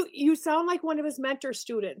 you sound like one of his mentor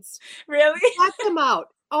students. Really? Check him out.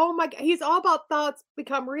 Oh my God. He's all about thoughts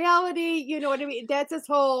become reality. You know what I mean? That's his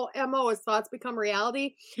whole MO is thoughts become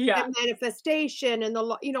reality. Yeah. And manifestation and the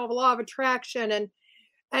law of attraction and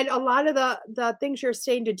a lot of the things you're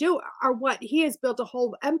saying to do are what he has built a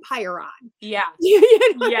whole empire on. Yeah.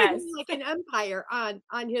 Yes. Like an empire on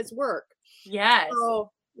his work. Yes.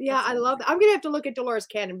 So yeah, I love that. I'm gonna have to look at Dolores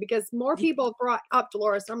Cannon because more people brought up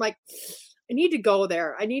Dolores. I'm like, I need to go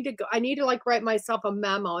there. I need to go. I need to like write myself a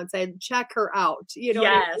memo and say, check her out. You know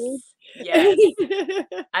yes. what I mean? Yes.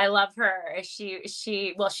 I love her.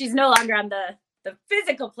 She's no longer on the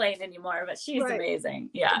physical plane anymore, but she's amazing.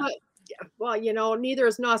 Yeah. But, well, neither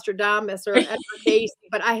is Nostradamus or Edward Casey,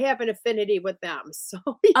 but I have an affinity with them. So.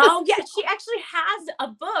 Oh yeah, she actually has a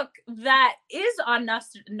book that is on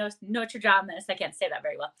Nostradamus. I can't say that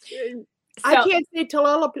very well. So, I can't say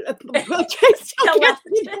Talala. Now I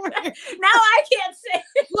can't say.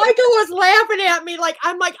 Michael was laughing at me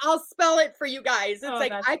I'm like, I'll spell it for you guys. It's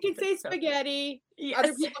like I can say spaghetti. Yes.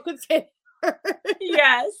 Other people can say.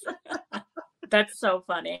 Yes. That's so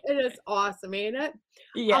funny. It is awesome, ain't it?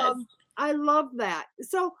 Yes. I love that.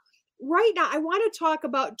 So right now I want to talk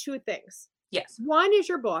about two things. Yes. One is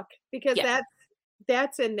your book because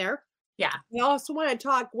that's in there. Yeah. I also want to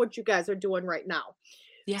talk what you guys are doing right now.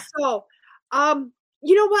 Yeah. So,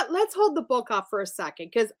 you know what? Let's hold the book off for a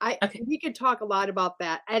second because we could talk a lot about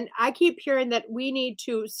that. And I keep hearing that we need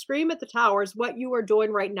to scream at the towers what you are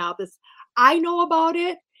doing right now. I know about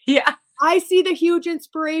it. Yeah. I see the huge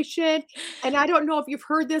inspiration, and I don't know if you've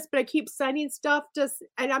heard this, but I keep sending stuff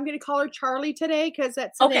and I'm going to call her Charlie today because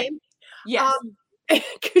that's the name. Yes.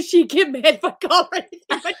 Because she get mad if I call her anything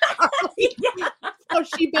but Charlie. Yeah. So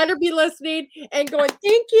she better be listening and going,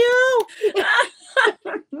 thank you.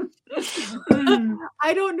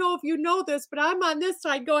 I don't know if you know this, but I'm on this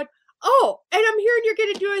side going, oh, and I'm hearing you're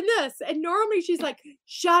going to doing this. And normally she's like,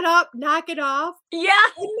 shut up, knock it off. Yeah.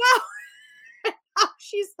 And now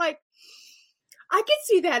she's like, I can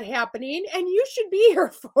see that happening and you should be here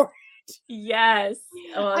for it. Yes.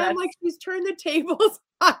 Oh, I'm like, she's turned the tables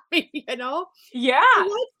on me, Yeah. So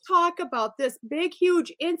let's talk about this big,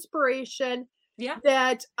 huge inspiration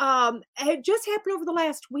that had just happened over the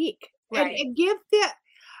last week. Right. And give that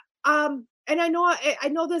and I know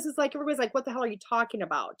this is like everybody's like, what the hell are you talking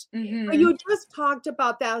about? Mm-hmm. But you just talked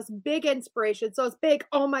about that was big inspiration. So it's big,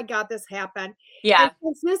 oh my God, this happened. Yeah. And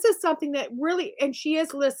since this is something that really, and she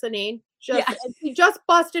is listening, and she just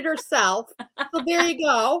busted herself. So there you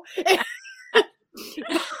go.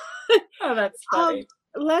 Oh, that's funny.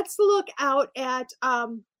 Let's look out at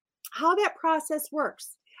how that process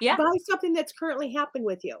works. Yeah. By something that's currently happened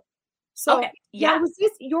with you. So was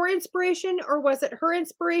this your inspiration or was it her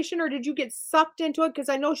inspiration or did you get sucked into it? Because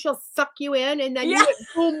I know she'll suck you in and then you went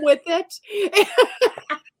boom with it.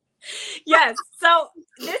 Yes. So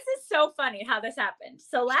this is so funny how this happened.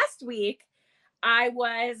 So last week I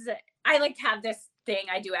like to have this thing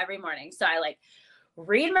I do every morning. So I like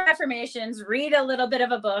read my affirmations, read a little bit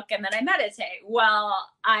of a book, and then I meditate. Well,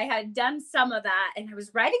 I had done some of that and I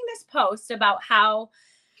was writing this post about how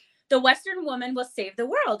the Western woman will save the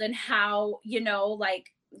world and how,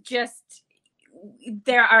 just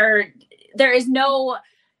there is no,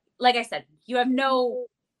 like I said, you have no,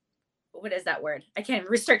 what is that word? I can't,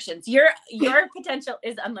 restrictions. Your potential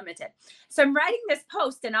is unlimited. So I'm writing this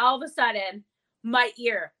post and all of a sudden my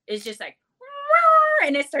ear is just like,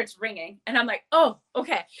 and it starts ringing and I'm like, oh,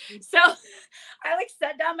 okay. So I like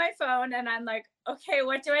set down my phone and I'm like, okay,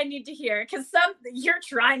 what do I need to hear? Because you're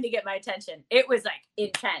trying to get my attention. It was like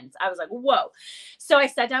intense. I was like, whoa. So I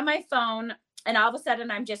set down my phone and all of a sudden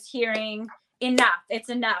I'm just hearing enough. It's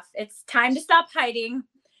enough. It's time to stop hiding.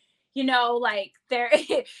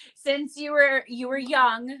 Since you were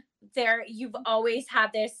young, you've always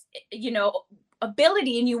had this,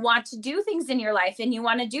 ability and you want to do things in your life and you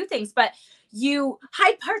want to do things, but you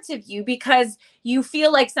hide parts of you because you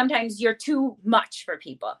feel like sometimes you're too much for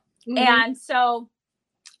people. Mm-hmm. And so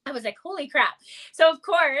I was like, holy crap. So of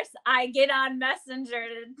course I get on Messenger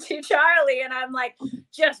to Charlie and I'm like,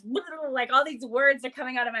 just like all these words are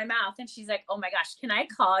coming out of my mouth. And she's like, oh my gosh, can I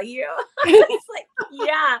call you? I was like,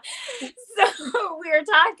 yeah. So we were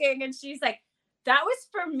talking and she's like, that was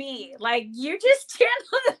for me. Like, you just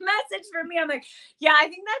channeled the message for me. I'm like, yeah, I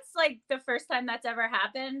think that's like the first time that's ever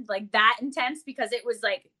happened, like that intense, because it was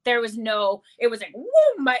like, it was like,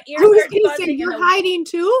 whoa, my ears are buzzing. You're hiding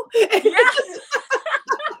too? Yeah.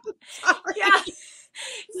 Yeah.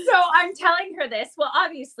 So I'm telling her this. Well,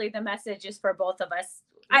 obviously the message is for both of us.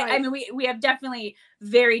 I mean, we have definitely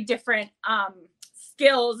very different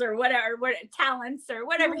skills or whatever, talents or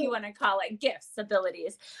whatever you want to call it, gifts,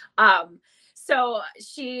 abilities. So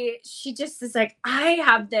she just is like, I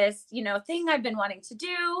have this, thing I've been wanting to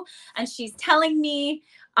do. And she's telling me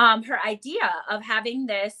her idea of having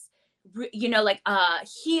this, like a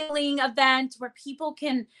healing event where people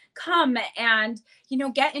can come and,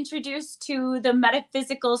 get introduced to the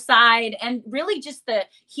metaphysical side and really just the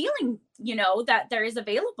healing, that there is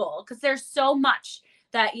available, because there's so much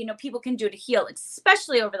that, people can do to heal,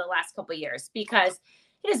 especially over the last couple of years, because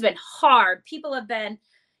it has been hard. People have been,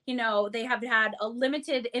 they have had a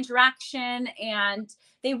limited interaction and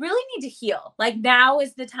they really need to heal. Like, now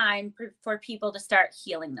is the time for people to start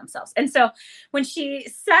healing themselves. And so when she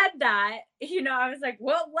said that, I was like,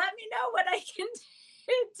 well, let me know what I can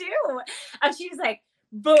do. And she's like,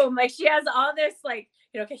 boom, like she has all this, like,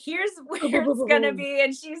 okay, here's where it's going to be.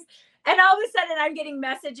 And all of a sudden I'm getting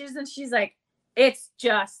messages and she's like,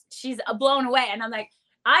 she's blown away. And I'm like,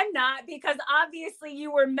 I'm not, because obviously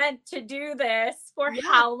you were meant to do this for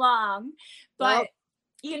how long? But,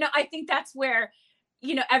 I think that's where,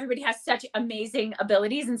 everybody has such amazing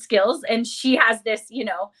abilities and skills. And she has this,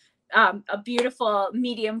 a beautiful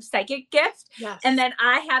medium psychic gift. Yes. And then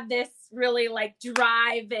I have this really like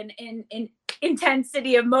drive and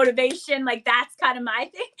intensity of motivation. Like, that's kind of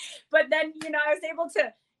my thing. But then, I was able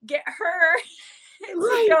to get her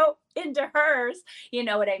to go into hers, you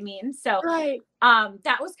know what I mean? So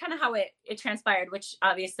that was kind of how it transpired, which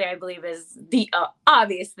obviously I believe is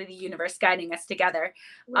obviously the universe guiding us together.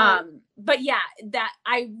 But yeah,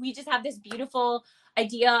 we just have this beautiful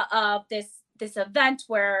idea of this event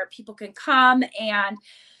where people can come and,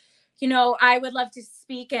 I would love to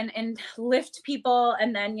speak and lift people.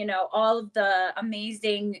 And then, all of the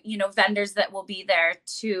amazing, vendors that will be there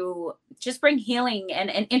to just bring healing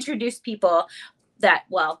and introduce people that,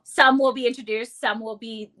 well, some will be introduced, some will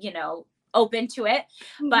be, open to it.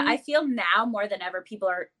 Mm-hmm. But I feel now more than ever, people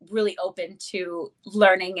are really open to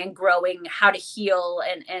learning and growing how to heal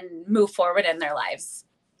and move forward in their lives.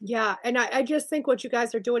 Yeah. And I just think what you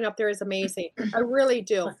guys are doing up there is amazing. I really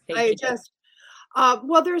do.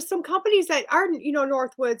 Well, there's some companies that aren't,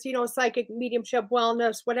 Northwoods, psychic, mediumship,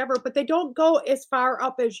 wellness, whatever, but they don't go as far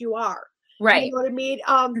up as you are. Right. You know what I mean?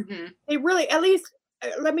 They really, at least,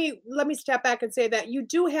 let me step back and say that you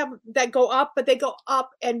do have that go up, but they go up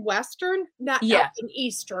in Western, not up in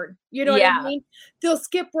Eastern. You know what I mean? They'll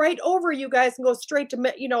skip right over you guys and go straight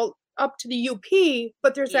to, up to the UP,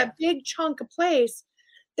 but there's that big chunk of place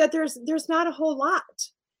that there's not a whole lot.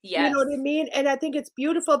 Yes. You know what I mean? And I think it's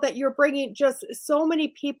beautiful that you're bringing just so many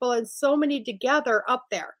people and so many together up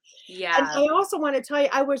there. Yeah. And I also want to tell you,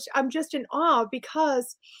 I'm just in awe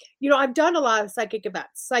because, I've done a lot of psychic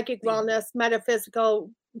events, psychic wellness, metaphysical,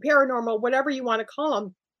 paranormal, whatever you want to call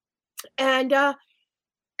them. And I'm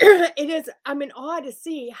in awe to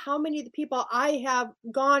see how many of the people I have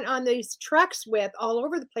gone on these treks with all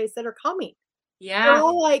over the place that are coming. Yeah. They're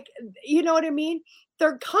all like, you know what I mean?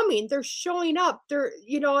 They're coming, they're showing up,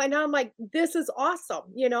 and I'm like, this is awesome,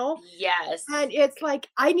 Yes. And it's like,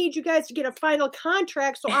 I need you guys to get a final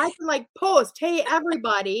contract so I can like post, hey,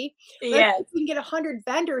 everybody, we can get 100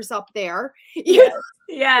 vendors up there.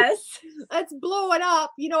 Yes. Let's blow it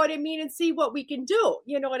up, you know what I mean? And see what we can do.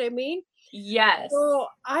 You know what I mean? Yes. So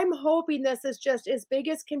I'm hoping this is just as big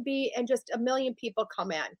as can be and just 1 million people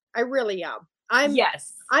come in. I really am. I'm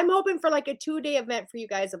hoping for like a 2-day event for you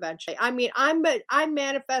guys eventually. I mean, I'm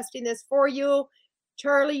manifesting this for you.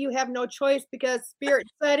 Charlie, you have no choice because Spirit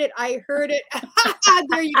said it. I heard it.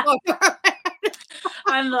 There you go.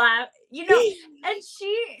 I'm laughing. And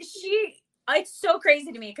she it's so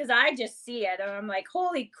crazy to me because I just see it and I'm like,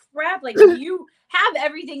 holy crap, like you have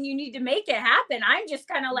everything you need to make it happen. I'm just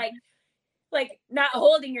kind of like not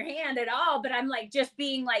holding your hand at all, but I'm like just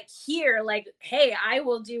being like here, like, hey, I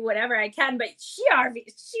will do whatever I can. But she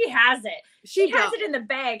has it. She has it in the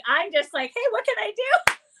bag. I'm just like, hey, what can I do?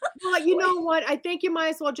 Well, you know what? I think you might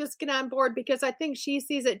as well just get on board because I think she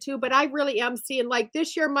sees it too. But I really am seeing like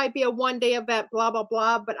this year might be a 1-day event, blah, blah,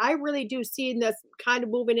 blah. But I really do see this kind of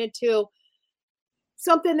moving into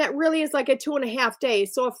something that really is like a 2.5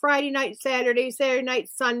 days. So a Friday night, Saturday night,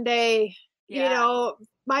 Sunday,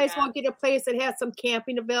 might as well get a place that has some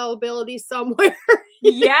camping availability somewhere.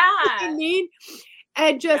 Yeah. I mean,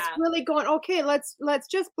 and just really going, okay, let's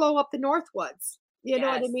just blow up the Northwoods. You know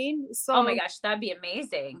what I mean? So, oh my gosh, that'd be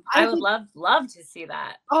amazing. I would love to see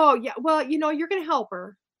that. Oh yeah. Well, you're going to help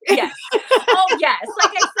her. Yes. Oh yes.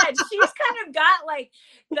 Like I said, she's kind of got like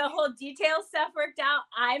the whole detail stuff worked out.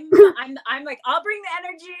 I'm like, I'll bring the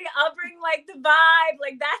energy. I'll bring like the vibe.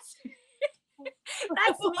 Like that's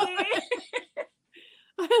me.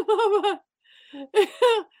 I love it.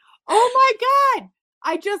 Oh my God.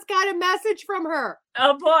 I just got a message from her.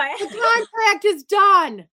 Oh boy. The contract is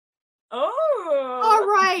done. Oh. All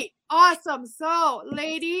right. Awesome. So,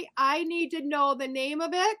 lady, I need to know the name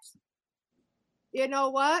of it. You know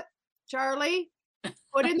what, Charlie?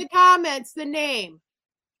 Put in the comments the name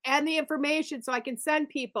and the information so I can send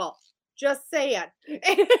people. Just saying.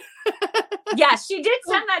 Yeah, she did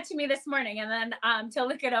send that to me this morning, and then to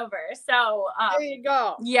look it over. So there you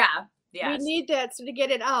go. Yeah. We Yes. need that so to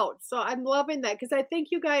get it out. So I'm loving that because I think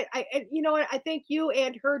you guys, you know what? I think you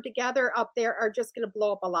and her together up there are just going to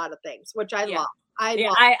blow up a lot of things, which I Yeah. love. I Yeah,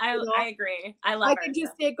 love. I agree. I love I her. can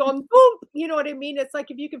just see it going boom. You know what I mean? It's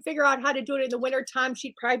like if you can figure out how to do it in the winter time,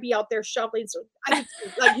 she'd probably be out there shoveling. So I can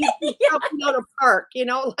see, like you shoveling out a park. You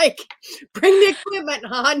know, like bring the equipment,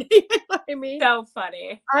 hon. You know what I mean? So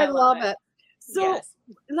funny. I love it. So Yes.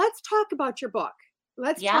 let's talk about your book.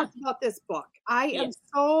 Let's Yeah. talk about this book. I am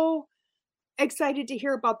so excited to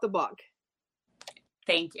hear about the book.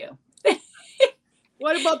 Thank you.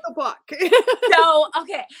 What about the book? So,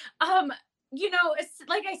 okay. You know, it's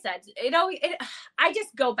like I said, I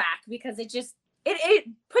just go back because it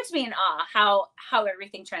puts me in awe how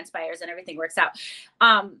everything transpires and everything works out.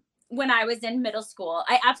 When I was in middle school,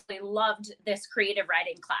 I absolutely loved this creative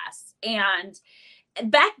writing class. And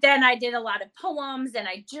back then I did a lot of poems and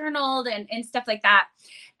I journaled and stuff like that.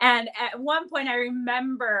 And at one point I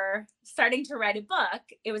remember starting to write a book.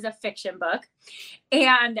 It was a fiction book.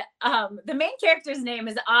 And the main character's name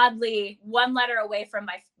is oddly one letter away from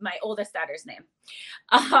my oldest daughter's name.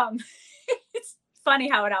 It's funny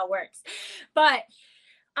how it all works. But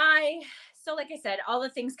so like I said, all the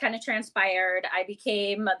things kind of transpired. I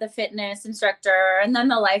became the fitness instructor and then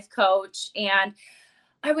the life coach. And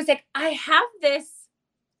I was like, I have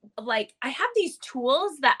these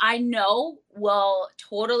tools that I know will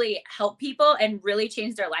totally help people and really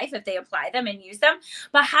change their life if they apply them and use them.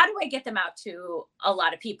 But how do I get them out to a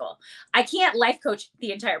lot of people? I can't life coach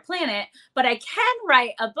the entire planet, but I can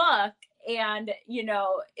write a book and,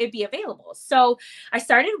 it'd be available. So I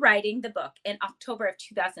started writing the book in October of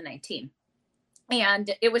 2019. And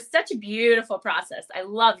it was such a beautiful process. I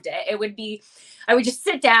loved it. I would just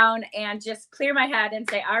sit down and just clear my head and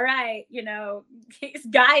say, all right,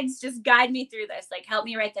 guides, just guide me through this, like help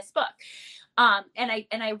me write this book. And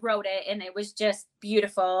I wrote it and it was just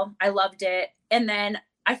beautiful. I loved it. And then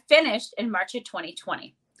I finished in March of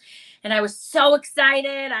 2020. And I was so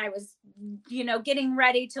excited. I was, getting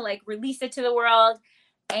ready to like release it to the world,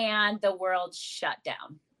 and the world shut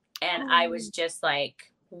down. And I was just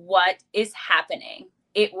like, what is happening?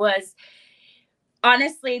 It was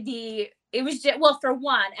honestly for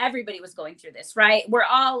one, everybody was going through this, right? We're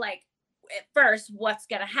all like, at first, what's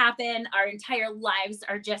going to happen? Our entire lives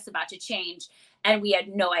are just about to change. And we had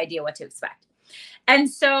no idea what to expect. And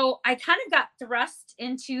so I kind of got thrust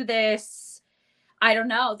into this, I don't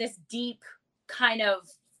know, this deep kind of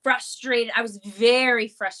frustrated. I was very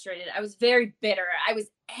frustrated. I was very bitter. I was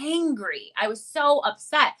angry. I was so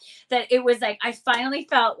upset that it was like, I finally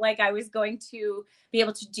felt like I was going to be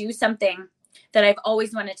able to do something that I've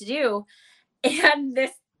always wanted to do. And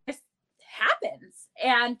this happens.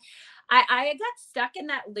 And I got stuck in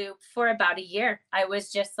that loop for about a year. I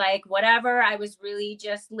was just like, whatever. I was really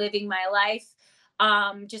just living my life,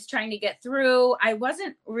 just trying to get through. I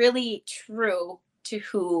wasn't really true to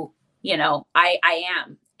who, I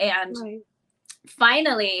am. And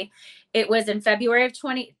finally, it was in February of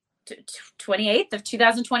 28th of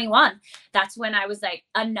 2021. That's when I was like,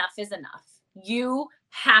 enough is enough. You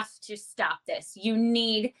have to stop this. You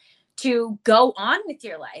need to go on with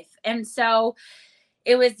your life. And so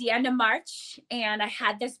it was the end of March and I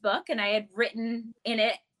had this book and I had written in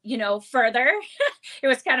it, further. It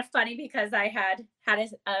was kind of funny because I had a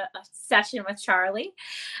session with Charlie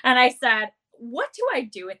and I said, what do I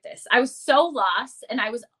do with this? I was so lost and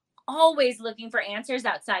I was always looking for answers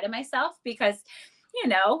outside of myself because,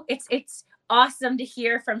 it's awesome to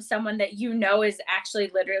hear from someone that is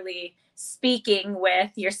actually literally speaking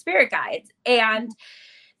with your spirit guides. And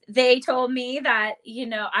they told me that,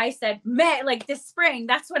 I said, May, like this spring,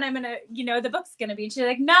 that's when I'm going to, the book's going to be. And she's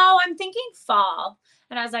like, no, I'm thinking fall.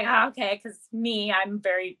 And I was like, oh, okay. Cause I'm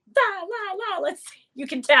very, you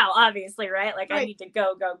can tell obviously, right? Like I need to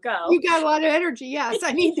go. You got a lot of energy. Yes.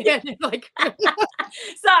 I need that. Like,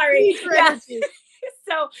 sorry. Yeah.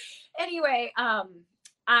 So anyway,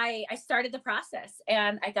 I started the process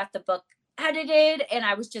and I got the book edited and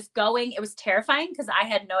I was just going. It was terrifying because I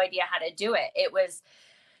had no idea how to do it. It was,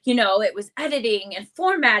 it was editing and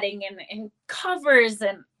formatting and covers.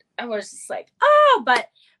 And I was just like, oh, but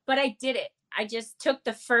I did it. I just took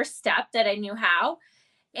the first step that I knew how.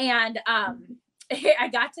 And I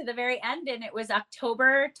got to the very end, and it was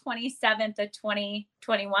October 27th of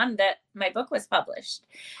 2021 that my book was published.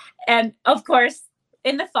 And of course,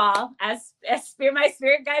 in the fall, as my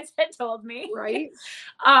spirit guides had told me. Right.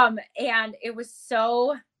 And it was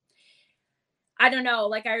so, I don't know,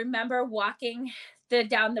 like I remember walking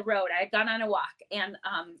down the road. I had gone on a walk and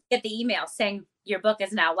get the email saying your book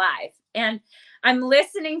is now live. And I'm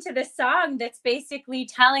listening to this song that's basically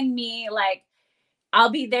telling me like, I'll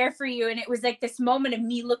be there for you. And it was like this moment of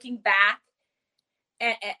me looking back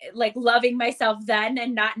and like loving myself then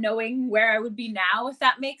and not knowing where I would be now, if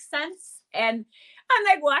that makes sense. And I'm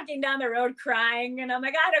like walking down the road crying, and I'm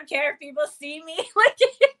like, I don't care if people see me. Like,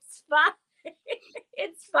 it's fine.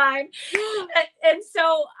 It's fine. And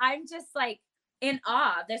so I'm just like in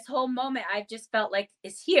awe. This whole moment I've just felt like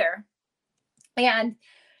is here. And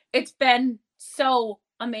it's been so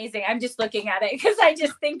amazing. I'm just looking at it because I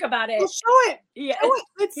just think about it. Well, show it. Yeah. Show it.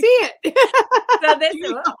 Let's see it. So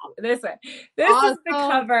this one. This awesome. is the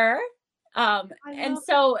cover. And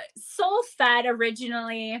so Soulfed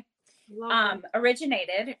originally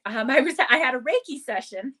originated. I had a Reiki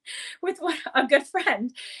session with a good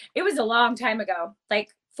friend. It was a long time ago,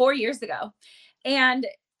 like 4 years ago. And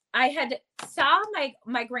I had saw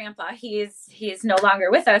my grandpa. He's no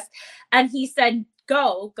longer with us. And he said,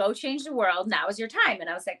 go change the world. Now is your time. And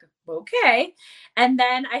I was like, okay. And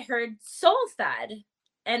then I heard Soulfed,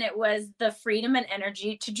 and it was the freedom and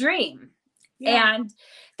energy to dream. Yeah. And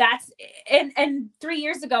that's, and 3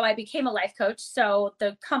 years ago, I became a life coach. So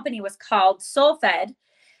the company was called Soulfed.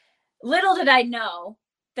 Little did I know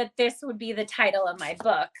that this would be the title of my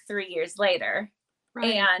book 3 years later.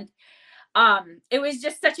 Right. And it was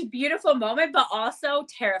just such a beautiful moment, but also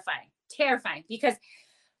terrifying because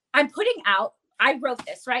I'm putting out, I wrote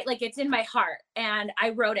this, right? Like it's in my heart and I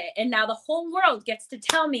wrote it. And now the whole world gets to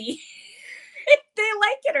tell me if they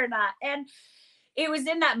like it or not. And it was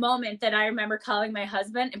in that moment that I remember calling my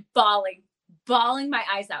husband and bawling my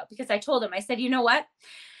eyes out because I told him, I said, you know what?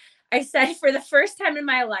 I said, for the first time in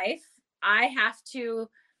my life, I have to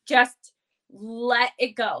just let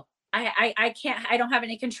it go. I can't, I don't have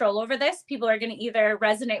any control over this. People are going to either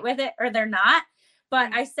resonate with it or they're not.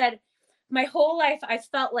 But I said, my whole life, I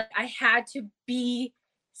felt like I had to be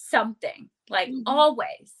something, like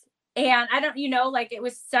always. And I don't, like it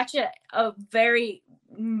was such a very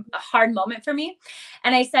hard moment for me.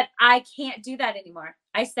 And I said, I can't do that anymore.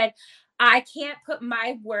 I said, I can't put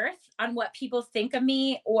my worth on what people think of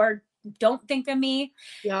me or don't think of me.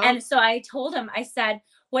 Yeah. And so I told him, I said,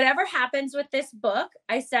 whatever happens with this book,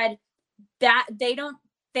 I said that they don't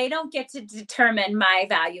get to determine my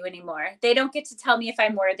value anymore. They don't get to tell me if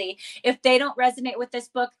I'm worthy. If they don't resonate with this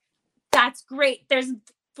book, that's great. There's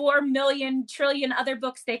 4 million trillion other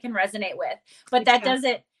books they can resonate with, but that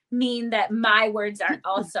doesn't mean that my words aren't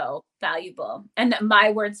also valuable and that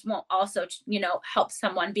my words won't also, help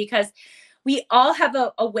someone, because we all have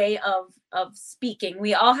a way of speaking.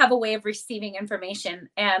 We all have a way of receiving information.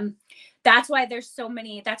 And that's why there's so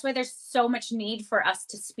much need for us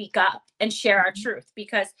to speak up and share our truth,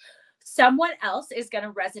 because someone else is going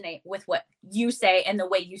to resonate with what you say and the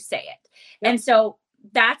way you say it. Yep. And so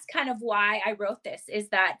that's kind of why I wrote this, is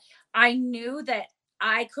that I knew that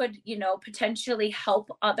I could, potentially help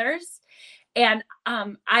others. And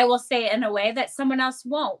I will say it in a way that someone else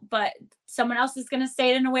won't, but someone else is going to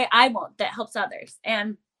say it in a way I won't, that helps others.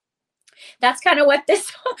 And that's kind of what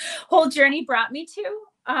this whole journey brought me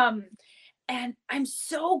to. And I'm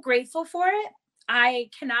so grateful for it. I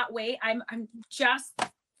cannot wait. I'm just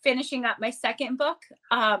finishing up my second book.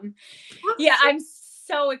 Yeah, I'm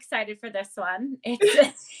so excited for this one.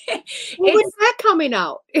 When's that coming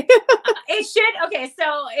out? It should. Okay,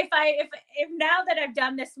 so if now that I've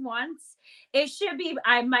done this once, it should be.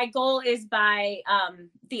 My goal is by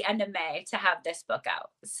the end of May to have this book out.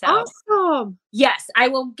 So awesome. Yes, I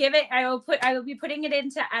will give it. I will be putting it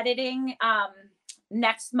into editing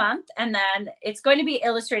next month, and then it's going to be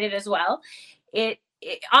illustrated as well. It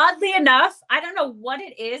oddly enough, I don't know what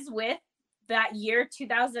it is with that year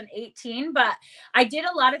 2018, but I did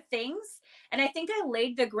a lot of things, and I think I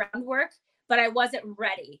laid the groundwork, but I wasn't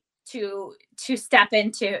ready to step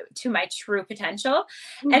into my true potential.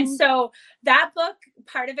 Mm-hmm. And so that book,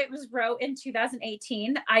 part of it was wrote in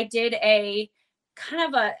 2018. I did a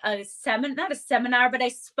kind of a seminar, not a seminar, but I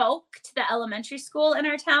spoke to the elementary school in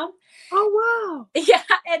our town. Oh, wow. Yeah.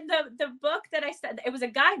 And the book that I said, it was a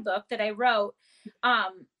guidebook that I wrote.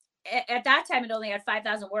 At that time, it only had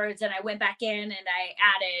 5,000 words, and I went back in and I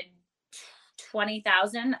added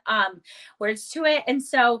 20,000 words to it. And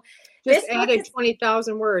so just added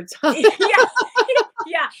 20,000 words.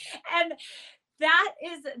 Yeah. And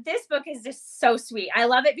this book is just so sweet. I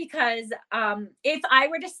love it because if I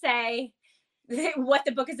were to say what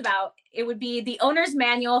the book is about, it would be the owner's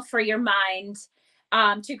manual for your mind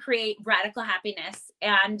to create radical happiness.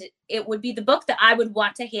 And it would be the book that I would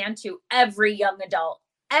want to hand to every young adult,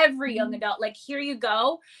 like, here you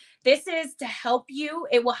go. This is to help you.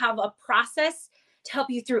 It will have a process to help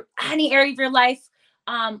you through any area of your life,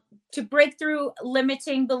 to break through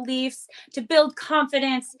limiting beliefs, to build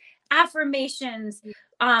confidence, affirmations,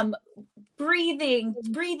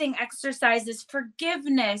 breathing exercises,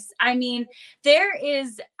 forgiveness. I mean,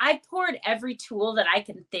 I poured every tool that I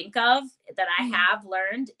can think of that I have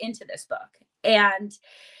learned into this book. And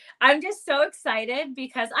I'm just so excited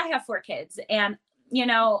because I have 4 kids, and, you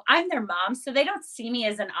know, I'm their mom. So they don't see me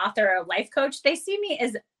as an author or a life coach. They see me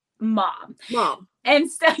as mom. And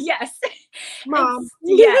so, yes. Mom.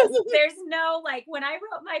 Yes. There's no, like, when I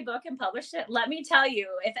wrote my book and published it, let me tell you,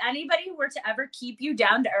 if anybody were to ever keep you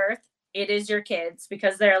down to earth, it is your kids,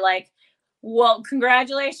 because they're like, well,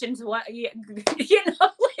 congratulations. What, you know,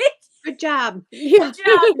 like, Good job. Good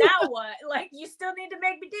job. Now what? Like, you still need to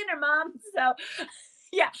make me dinner, Mom. So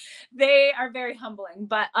yeah, they are very humbling,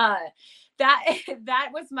 but, that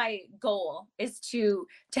was my goal, is to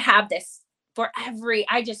have this for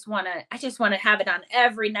I just want to have it on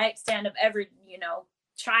every nightstand of every, you know,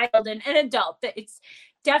 child and adult. That it's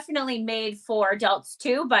definitely made for adults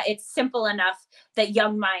too, but it's simple enough that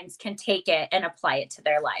young minds can take it and apply it to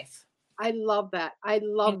their life. I love that. I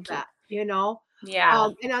love that, you know? Yeah.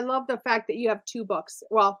 And I love the fact that you have 2 books,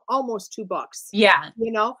 well, almost 2 books. Yeah.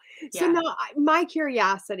 You know? So Yeah. now my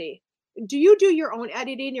curiosity, do you do your own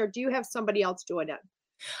editing, or do you have somebody else doing it?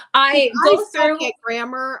 I go through at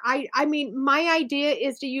grammar. I mean, my idea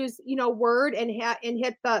is to use, you know, Word and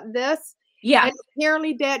hit this. Yeah. And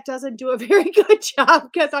apparently that doesn't do a very good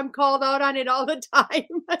job, because I'm called out on it all the time.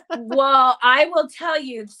 Well, I will tell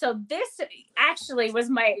you. So this actually was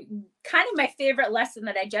my favorite lesson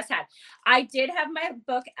that I just had. I did have my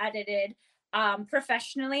book edited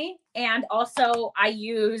professionally, and also I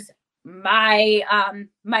use my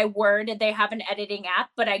my Word. They have an editing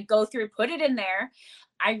app, but I go through, put it in there.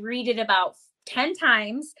 I read it about 10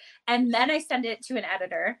 times, and then I send it to an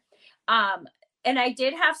editor. And I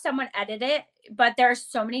did have someone edit it, but there are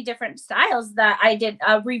so many different styles that I did.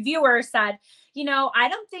 A reviewer said, you know, I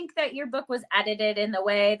don't think that your book was edited in the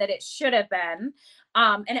way that it should have been.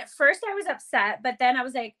 And at first I was upset, but then I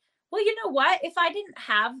was like, well, you know what? If I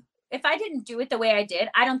didn't do it the way I did,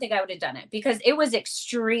 I don't think I would have done it, because it was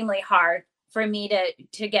extremely hard for me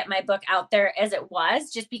to get my book out there as it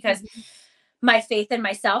was, just because my faith in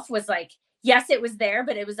myself was like, yes, it was there,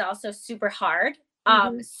 but it was also super hard.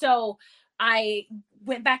 So I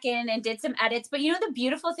went back in and did some edits, but you know, the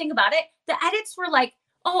beautiful thing about it, the edits were like,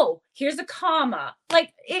 oh, here's a comma.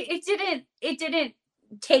 Like it didn't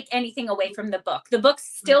take anything away from the book. The book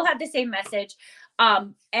still had the same message.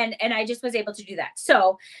 And I just was able to do that.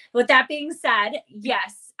 So with that being said,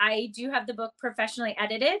 yes, I do have the book professionally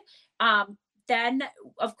edited. Then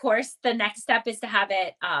of course the next step is to have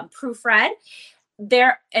it proofread.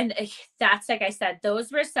 And that's, like I said,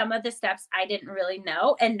 those were some of the steps I didn't really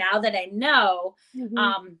know. And now that I know,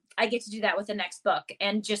 I get to do that with the next book,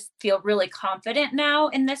 and just feel really confident now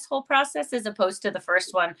in this whole process, as opposed to the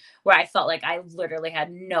first one where I felt like I literally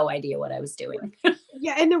had no idea what I was doing.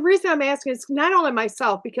 Yeah. And the reason I'm asking is not only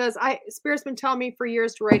myself, because Spirit's been telling me for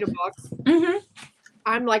years to write a book.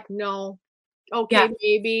 I'm like, no, okay,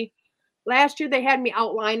 maybe. Last year they had me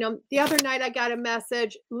outline them. The other night I got a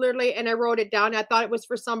message, literally, and I wrote it down. I thought it was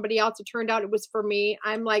for somebody else. It turned out it was for me.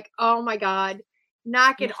 I'm like, oh my God,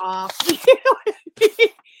 knock it off. You know what I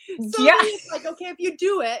mean? So it's like, okay, if you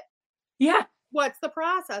do it, what's the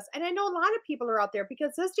process? And I know a lot of people are out there,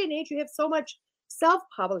 because this day and age, you have so much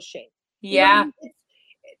self-publishing. Yeah. You know,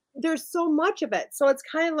 there's so much of it. So it's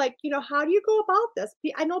kind of like, you know, how do you go about this?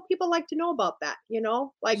 I know people like to know about that, you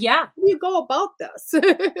know, like, how do you go about this?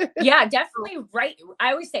 Yeah, definitely write.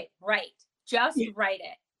 I always say, write, just write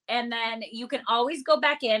it. And then you can always go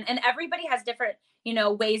back in, and everybody has different, you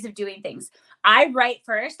know, ways of doing things. I write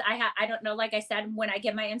first. I don't know, like I said, when I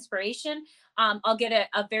get my inspiration, I'll get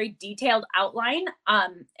a very detailed outline.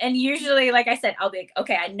 And usually, like I said, I'll be like,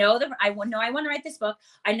 okay, I know I want to write this book.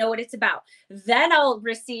 I know what it's about. Then I'll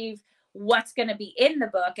receive what's going to be in the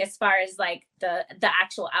book as far as like the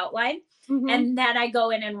actual outline. And then I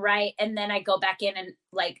go in and write, and then I go back in and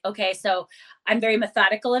like, okay, so I'm very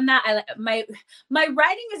methodical in that. My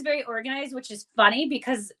writing is very organized, which is funny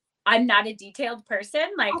because I'm not a detailed person.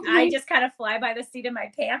 Like I just kind of fly by the seat of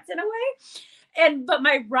my pants in a way. But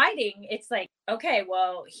my writing, it's like, okay,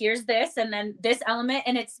 well, here's this, and then this element,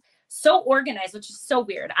 and it's so organized, which is so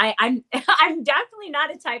weird. I'm I'm definitely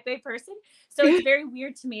not a type A person, so it's very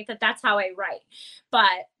weird to me that that's how I write.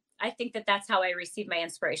 But I think that that's how I receive my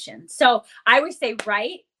inspiration. So I would say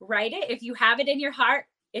write it. If you have it in your heart,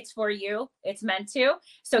 it's for you. It's meant to.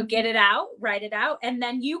 So get it out, write it out, and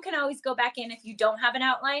then you can always go back in if you don't have an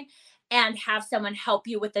outline and have someone help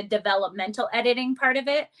you with the developmental editing part of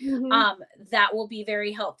it. That will be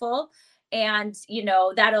very helpful. And, you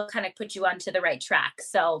know, that'll kind of put you onto the right track.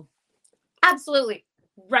 So absolutely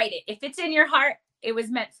write it. If it's in your heart, it was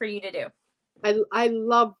meant for you to do. I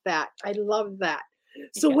love that. I love that.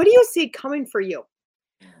 So what do you see coming for you?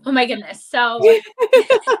 Oh my goodness. So,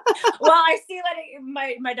 well, I see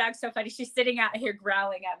that my dog's so funny. She's sitting out here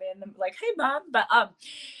growling at me and I'm like, hey mom. But,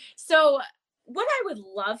 so what I would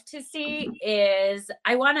love to see is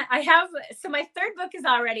so my third book is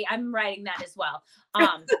already, I'm writing that as well.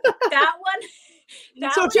 That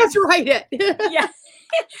one. So just write it. Yeah.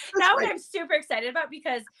 That one I'm super excited about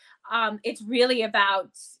because, it's really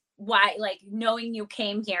about why, like, knowing you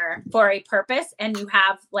came here for a purpose and you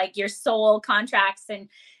have like your soul contracts and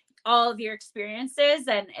all of your experiences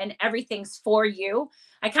and everything's for you.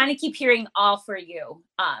 I kind of keep hearing all for you.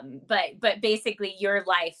 But basically your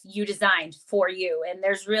life you designed for you, and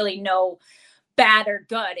there's really no bad or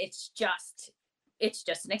good. It's just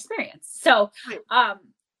an experience. So,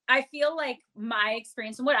 I feel like my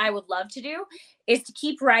experience and what I would love to do is to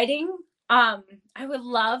keep writing. I would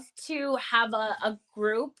love to have a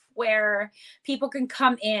group where people can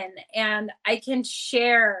come in and I can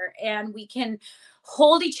share and we can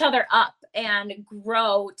hold each other up and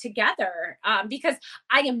grow together. Because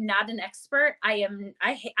I am not an expert. I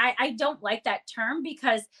don't like that term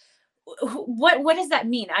because what does that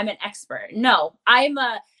mean? I'm an expert. No,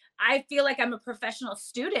 I feel like I'm a professional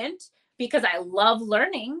student because I love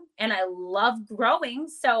learning and I love growing.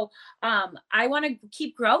 So I want to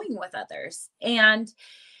keep growing with others and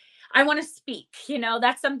I want to speak. You know,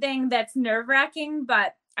 that's something that's nerve-wracking,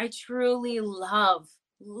 but I truly love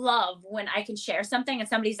when I can share something and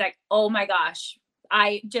somebody's like, oh my gosh,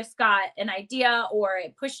 I just got an idea or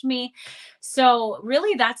it pushed me. So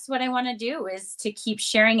really that's what I want to do, is to keep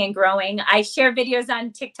sharing and growing. I share videos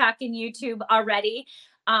on TikTok and YouTube already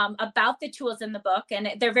about the tools in the book, and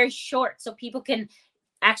they're very short so people can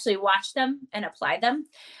actually watch them and apply them.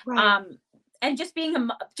 Right. And just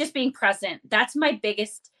being present. That's my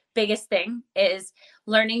biggest thing, is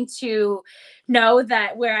learning to know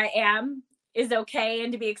that where I am is okay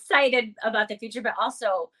and to be excited about the future, but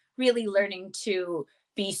also really learning to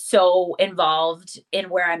be so involved in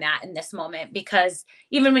where I'm at in this moment, because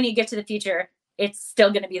even when you get to the future, it's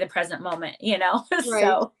still going to be the present moment, you know? Right.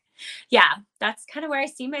 So yeah, that's kind of where I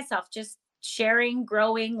see myself, just sharing,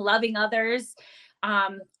 growing, loving others.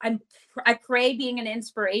 I pray being an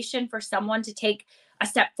inspiration for someone to take a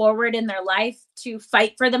step forward in their life, to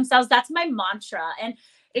fight for themselves. That's my mantra. And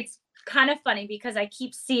it's kind of funny because I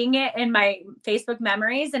keep seeing it in my Facebook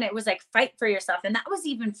memories and it was like, fight for yourself. And that was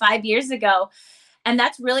even 5 years ago. And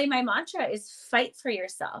that's really my mantra, is fight for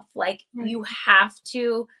yourself. Like you have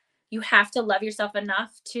to love yourself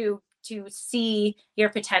enough to see your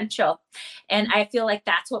potential. And I feel like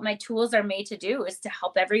that's what my tools are made to do, is to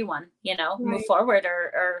help everyone, you know, move forward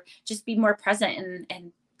or just be more present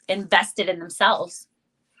and invested in themselves.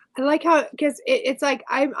 I like how, because it's like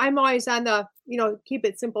I'm always on the, you know, keep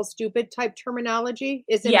it simple, stupid type terminology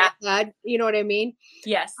is in my head. You know what I mean?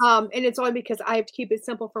 Yes. And it's only because I have to keep it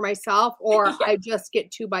simple for myself, or I just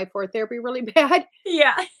get 2x4 therapy really bad.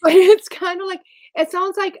 Yeah. But it's kind of like, it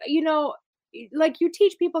sounds like, you know, like you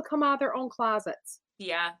teach people come out of their own closets.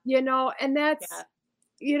 Yeah. You know, and that's,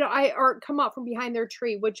 you know, or come out from behind their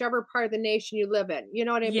tree, whichever part of the nation you live in. You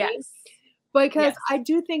know what I mean? Because I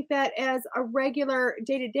do think that as a regular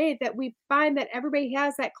day-to-day, that we find that everybody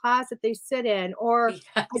has that closet they sit in, or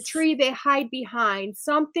a tree they hide behind,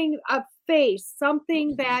 something, a face,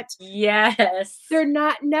 something that they're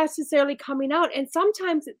not necessarily coming out. And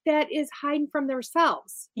sometimes that is hiding from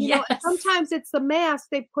themselves. You know, and sometimes it's the mask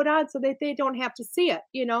they put on so that they don't have to see it,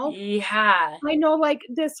 you know? Yeah. I know, like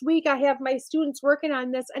this week I have my students working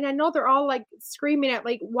on this and I know they're all like screaming at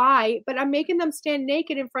like, why? But I'm making them stand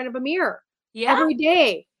naked in front of a mirror. Every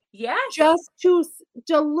day. Just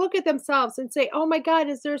to look at themselves and say, oh my God,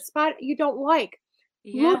 is there a spot you don't like?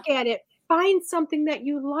 Look at it. Find something that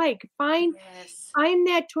you like. Find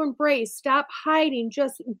that to embrace. Stop hiding.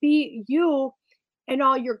 Just be you and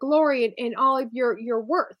all your glory and all of your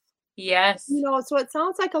worth. Yes. You know, so it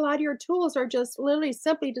sounds like a lot of your tools are just literally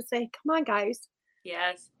simply to say, come on, guys.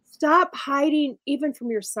 Yes. Stop hiding even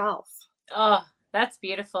from yourself. Oh, that's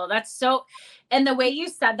beautiful. That's so, and the way you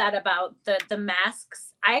said that about the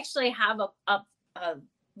masks, I actually have a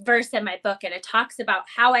verse in my book, and it talks about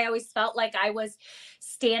how I always felt like I was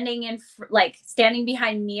standing standing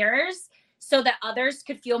behind mirrors so that others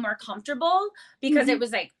could feel more comfortable, because it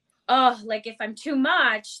was like, oh, like if I'm too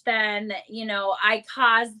much, then, I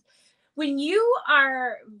cause, when you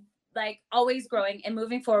are like always growing and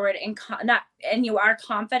moving forward and you are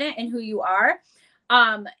confident in who you are,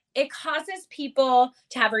 it causes people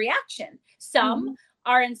to have a reaction. Some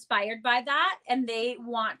are inspired by that and they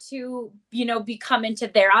want to, become into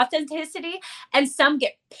their authenticity, and some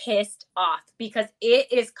get pissed off because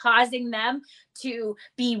it is causing them to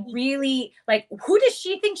be really like, who does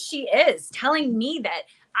she think she is telling me that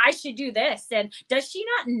I should do this? And does she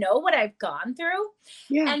not know what I've gone through?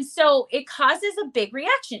 Yeah. And so it causes a big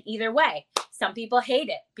reaction either way. Some people hate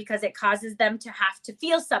it because it causes them to have to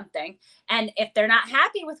feel something. And if they're not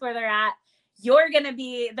happy with where they're at, you're going to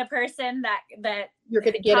be the person that you're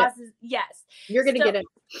going to get causes, it. Yes. You're going to get it.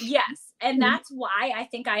 Yes. And that's why I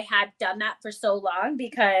think I had done that for so long,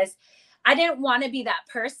 because I didn't want to be that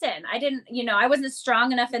person. I didn't, I wasn't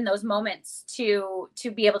strong enough in those moments to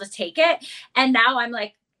be able to take it. And now I'm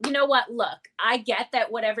like, you know what? Look, I get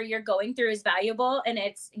that whatever you're going through is valuable and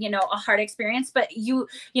it's, a hard experience, but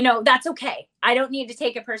that's okay. I don't need to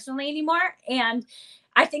take it personally anymore. And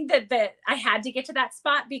I think that I had to get to that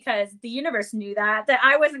spot because the universe knew that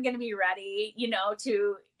I wasn't going to be ready,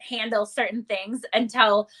 to handle certain things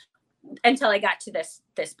until I got to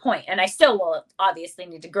this point. And I still will obviously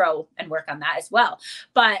need to grow and work on that as well.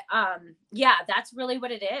 But yeah, that's really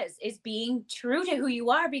what it is being true to who you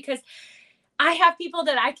are, because I have people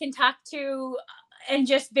that I can talk to and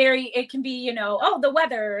just it can be, oh, the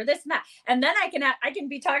weather or this and that. And then I can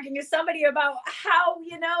be talking to somebody about how,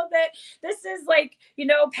 that this is like,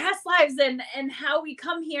 past lives and how we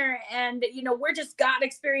come here and, we're just God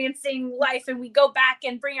experiencing life and we go back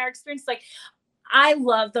and bring our experience. Like, I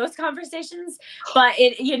love those conversations, but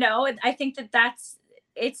I think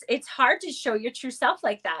it's hard to show your true self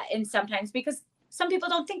like that. And sometimes because some people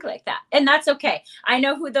don't think like that, and that's okay. I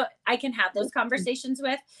know I can have those conversations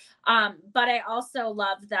with, but I also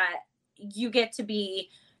love that you get to be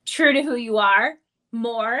true to who you are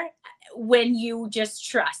more when you just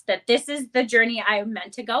trust that this is the journey I am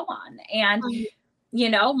meant to go on. And,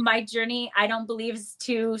 my journey, I don't believe is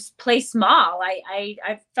to play small.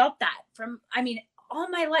 I've felt that all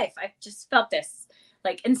my life. I've just felt this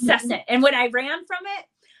like incessant. And when I ran from it,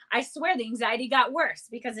 I swear the anxiety got worse,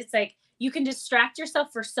 because it's like, you can distract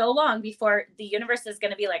yourself for so long before the universe is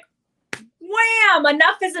going to be like, wham,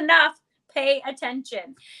 enough is enough. Pay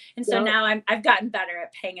attention. And so now I've gotten better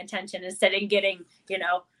at paying attention instead of getting,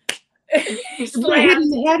 slammed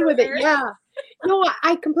in the head with it. Yeah. No,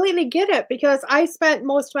 I completely get it, because I spent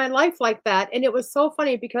most of my life like that. And it was so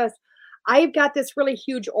funny because I've got this really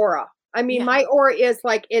huge aura. I mean, my aura is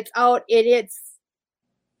like, it's out, it's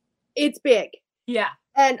big. Yeah.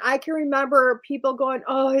 And I can remember people going,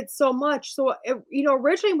 oh, it's so much. So,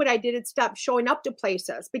 originally what I did is stop showing up to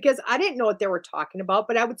places because I didn't know what they were talking about,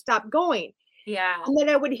 but I would stop going. Yeah. And then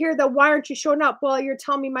I would hear why aren't you showing up? Well, you're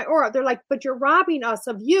telling me my aura. They're like, but you're robbing us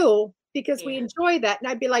of you because we enjoy that.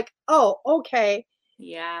 And I'd be like, oh, okay.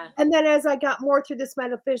 Yeah. And then as I got more through this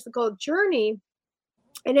metaphysical journey,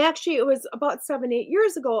 and actually it was about 7-8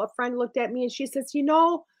 years ago, a friend looked at me and she says, you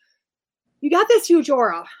got this huge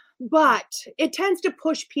aura, but it tends to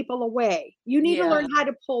push people away. You need to learn how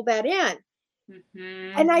to pull that in.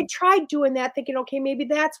 And I tried doing that thinking, okay, maybe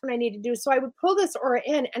that's what I need to do. So I would pull this aura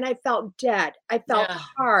in and I felt dead. I felt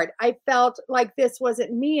hard. I felt like this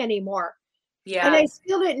wasn't me anymore. Yeah. And I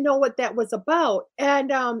still didn't know what that was about.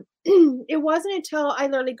 And it wasn't until I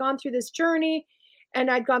literally gone through this journey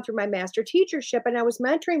and I'd gone through my master teachership and I was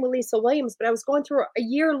mentoring with Lisa Williams, but I was going through a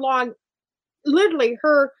year-long, literally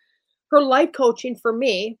her life coaching for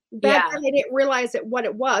me. Back then I didn't realize what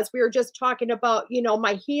it was. We were just talking about,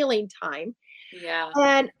 my healing time. Yeah.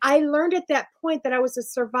 And I learned at that point that I was a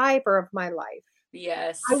survivor of my life.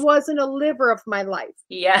 Yes. I wasn't a liver of my life.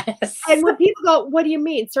 Yes. And when people go, what do you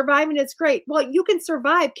mean? Surviving is great. Well, you can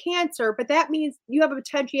survive cancer, but that means you have a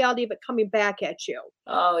potentiality of it coming back at you.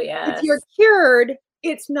 Oh, yes. If you're cured,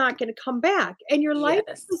 it's not going to come back. And your life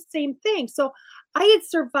is the same thing. So I had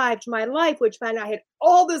survived my life, which meant I had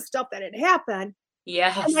all this stuff that had happened.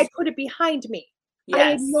 Yes. And I put it behind me. Yes.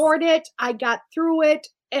 I ignored it. I got through it.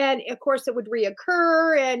 And of course it would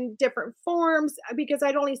reoccur in different forms because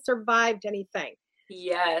I'd only survived anything.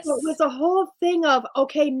 Yes. So it was a whole thing of,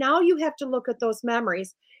 okay, now you have to look at those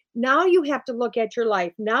memories. Now you have to look at your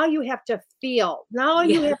life. Now you have to feel. Now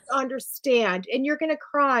you have to understand. And you're going to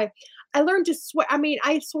cry. I learned to swear. I mean,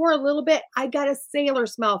 I swore a little bit. I got a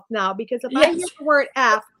sailor's mouth now because if I hear the word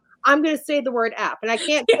F, I'm going to say the word F. And I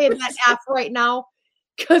can't say that F right now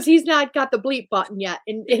because he's not got the bleep button yet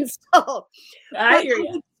installed. I But hear I you.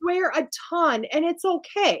 would swear a ton, and it's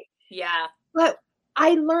okay. Yeah. But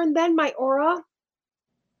I learned then my aura's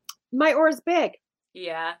big,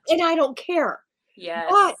 Yeah. and I don't care. Yes.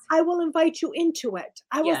 But I will invite you into it.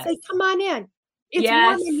 I will say, Yes. "Come on in. It's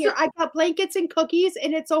warm in Yes. here. I got blankets and cookies,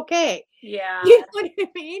 and it's okay." Yeah. You know what I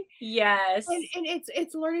mean? Yes. And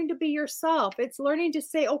it's learning to be yourself. It's learning to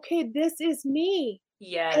say, "Okay, this is me, and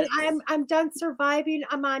Yes. I'm done surviving.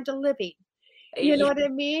 I'm on to living." You know Ye- what I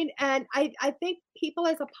mean? And I think people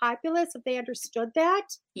as a populace, if they understood that,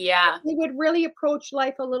 Yeah. they would really approach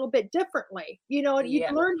life a little bit differently. You know, you'd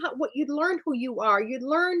Yeah. learn you'd learn who you are. You'd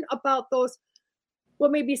learn about those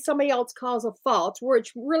what maybe somebody else calls a fault,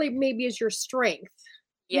 which really maybe is your strength.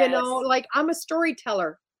 You Yes. know, like I'm a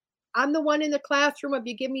storyteller. I'm the one in the classroom. If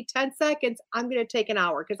you give me 10 seconds, I'm going to take an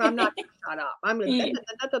hour because I'm not going to shut up. I'm going to,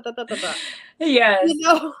 Yes. you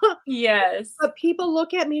know, Yes. but people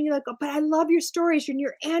look at me and you're like, oh, but I love your stories and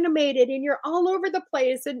you're animated and you're all over the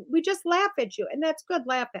place. And we just laugh at you. And that's good.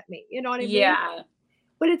 Laugh at me. You know what I mean? Yeah.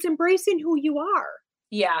 But it's embracing who you are,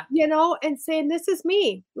 Yeah. you know, and saying, this is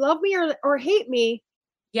me. Love me or hate me.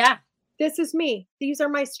 Yeah. This is me. These are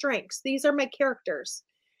my strengths. These are my characters.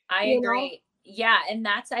 I You agree. know? Yeah. And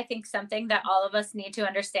that's, I think, something that all of us need to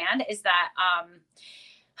understand is that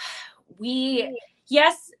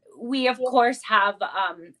yes, we of course have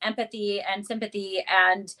empathy and sympathy,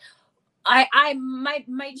 and my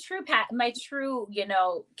true,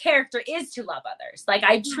 character is to love others. Like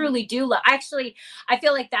I truly do love, actually, I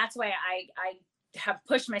feel like that's why I have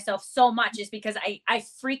pushed myself so much, is because I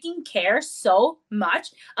freaking care so much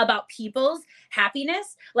about people's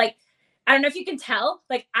happiness. Like, I don't know if you can tell,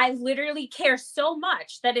 like I literally care so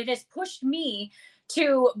much that it has pushed me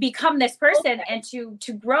to become this person and to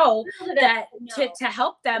grow, that to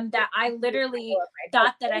help them, that I literally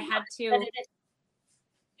thought that I had to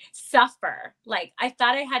suffer. Like I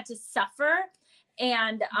thought I had to suffer,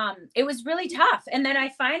 and it was really tough. And then I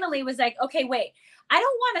finally was like, okay, wait, I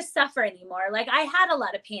don't want to suffer anymore. Like I had a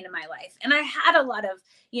lot of pain in my life, and I had a lot of,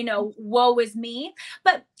 woe is me,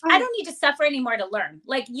 but I don't need to suffer anymore to learn.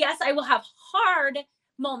 Like, yes, I will have hard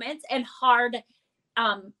moments and hard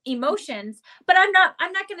emotions, but I'm not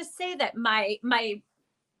going to say that my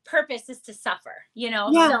purpose is to suffer, Yeah.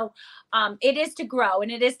 So it is to grow, and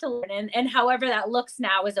it is to learn, and however that looks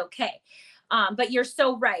now is okay. But you're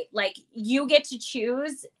so right. Like you get to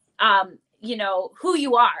choose who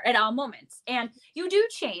you are at all moments, and you do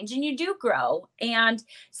change and you do grow, and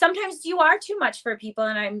sometimes you are too much for people,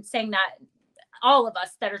 and I'm saying that all of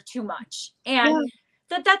us that are too much, and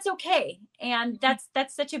that's okay. And that's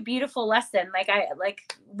such a beautiful lesson. Like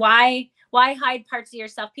why hide parts of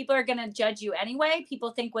yourself? People are going to judge you anyway.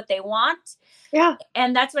 People think what they want. Yeah.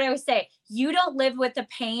 And that's what I always say. You don't live with the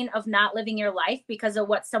pain of not living your life because of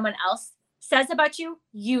what someone else says about you.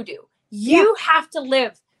 You do. You have to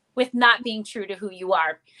live with not being true to who you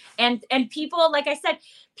are. And people, like I said,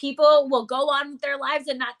 people will go on with their lives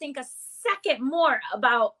and not think a second more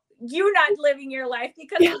about you not living your life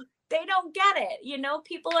because they don't get it.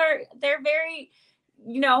 People they're very,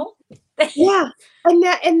 Yeah.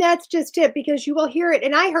 And that's just it, because you will hear it.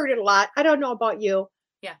 And I heard it a lot. I don't know about you.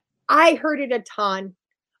 Yeah. I heard it a ton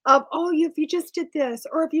of, oh, if you just did this,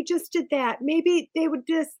 or if you just did that, maybe they would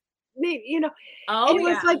just, maybe, Oh, and it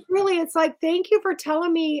was like, really, it's like, thank you for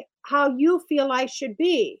telling me how you feel I should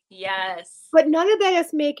be. Yes. But none of that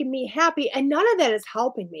is making me happy. And none of that is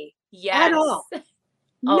helping me at all.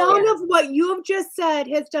 None of what you have just said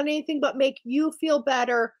has done anything but make you feel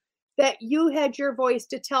better that you had your voice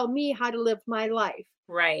to tell me how to live my life.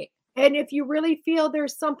 Right. And if you really feel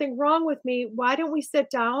there's something wrong with me, why don't we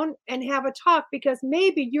sit down and have a talk? Because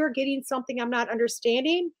maybe you're getting something I'm not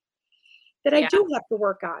understanding that I do have to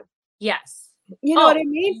work on. Yes. You know what I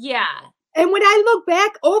mean? Yeah. And when I look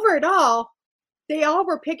back over it all, they all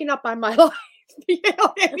were picking up on my life. You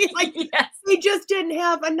know what I mean? Like, they just didn't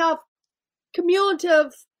have enough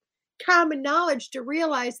cumulative common knowledge to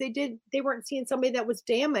realize they weren't seeing somebody that was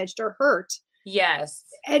damaged or hurt. Yes.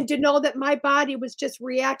 And to know that my body was just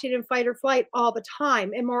reacting in fight or flight all the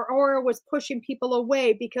time. And my aura was pushing people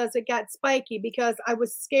away because it got spiky, because I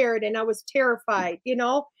was scared and I was terrified,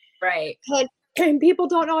 Right. And people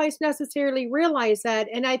don't always necessarily realize that.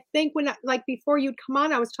 And I think like before you'd come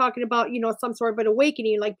on, I was talking about, some sort of an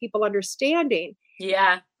awakening, like people understanding.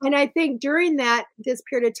 Yeah. And I think during this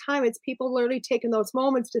period of time, it's people literally taking those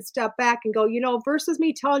moments to step back and go, versus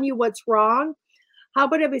me telling you what's wrong, how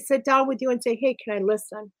about if I sit down with you and say, hey, can I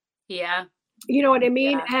listen? Yeah. You know what I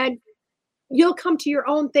mean? Yeah. And you'll come to your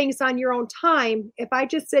own things on your own time. If I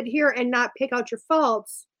just sit here and not pick out your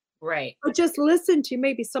faults, right, but just listen to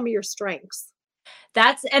maybe some of your strengths.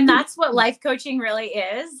 That's what life coaching really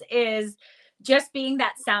is just being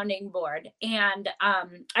that sounding board. And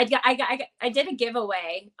I did a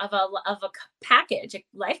giveaway of a package, a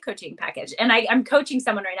life coaching package, and I'm coaching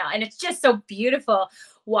someone right now, and it's just so beautiful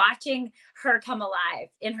watching her come alive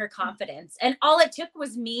in her confidence. And all it took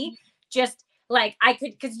was me just like,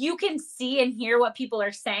 because you can see and hear what people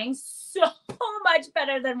are saying so much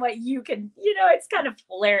better than what you can, it's kind of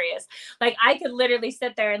hilarious. Like I could literally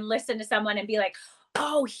sit there and listen to someone and be like,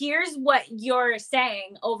 oh, here's what you're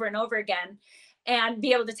saying over and over again, and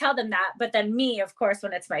be able to tell them that. But then me, of course,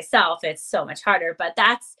 when it's myself, it's so much harder. But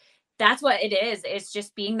that's what it is. It's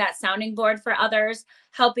just being that sounding board for others,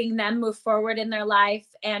 helping them move forward in their life,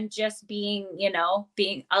 and just being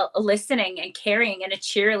listening and caring and a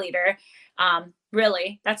cheerleader.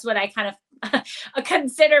 Really, that's what I kind of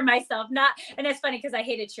consider myself. Not, and it's funny because I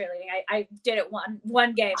hated cheerleading. I did it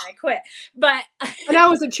one game and I quit. But and I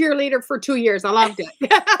was a cheerleader for 2 years. I loved it.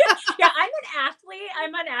 Yeah,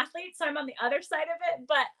 I'm an athlete, so I'm on the other side of it.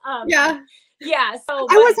 But yeah. So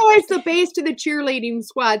I was always the base to the cheerleading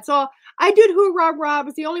squad. So I did hoorah rah. I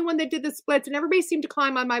was the only one that did the splits, and everybody seemed to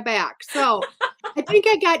climb on my back. So I think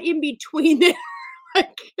I got in between there.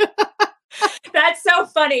 That's so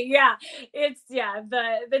funny. Yeah. It's the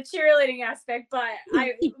cheerleading aspect, but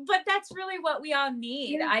that's really what we all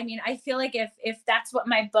need. Yeah. I mean, I feel like if that's what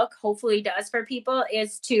my book hopefully does for people,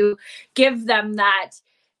 is to give them that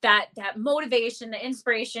motivation, the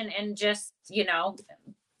inspiration, and just,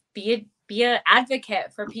 be an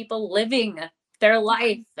advocate for people living their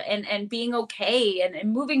life and being okay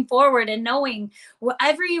and moving forward, and knowing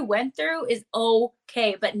whatever you went through is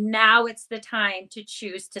okay. But now it's the time to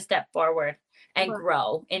choose to step forward and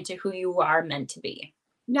grow into who you are meant to be.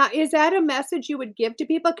 Now, is that a message you would give to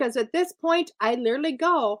people? Because at this point, I literally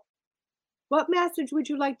go, what message would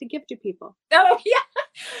you like to give to people? Oh,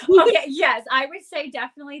 yeah. Okay. Yes, I would say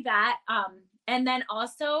definitely that. And then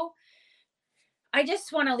also, I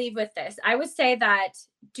just want to leave with this. I would say that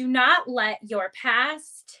do not let your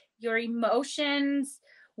past, your emotions,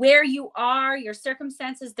 where you are, your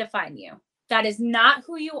circumstances define you. That is not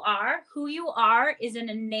who you are. Who you are is an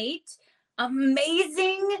innate,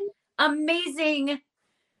 amazing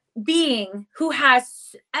being who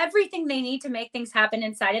has everything they need to make things happen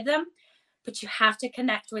inside of them. But you have to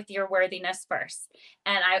connect with your worthiness first.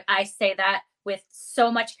 And I say that with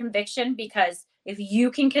so much conviction, because if you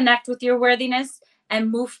can connect with your worthiness and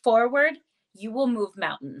move forward, you will move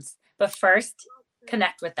mountains. But first,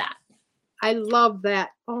 connect with that. I love that.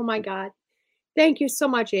 Oh my God. Thank you so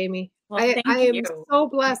much, Amie. Well, I am so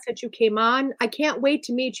blessed that you came on. I can't wait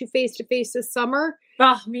to meet you face to face this summer.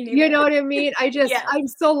 Oh, me neither. You know what I mean? I'm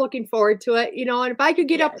so looking forward to it. And if I could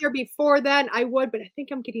get up there before then, I would, but I think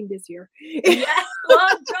I'm getting busier. Yeah. Well,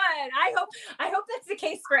 good. I hope that's the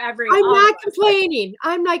case for everyone. I'm not complaining.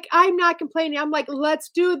 I'm not complaining. I'm like, let's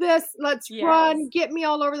do this. Let's run. Get me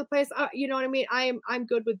all over the place. You know what I mean? I'm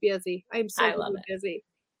good with busy. I'm so good with busy.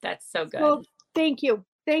 That's so good. So thank you.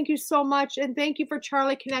 Thank you so much. And thank you for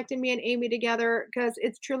Charlie connecting me and Amie together, because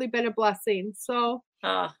it's truly been a blessing. So,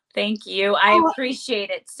 thank you. I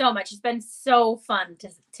appreciate it so much. It's been so fun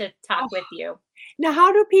to talk with you. Now,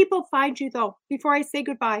 how do people find you though? Before I say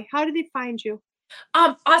goodbye, how do they find you?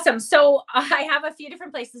 Awesome. So I have a few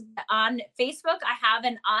different places. On Facebook, I have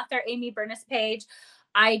an author Amie Burnis page.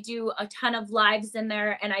 I do a ton of lives in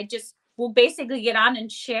there, and I just will basically get on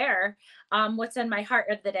and share what's in my heart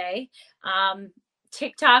of the day.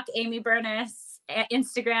 TikTok, Amie Burnis,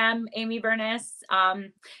 Instagram, Amie Burnis,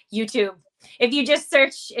 YouTube. If you just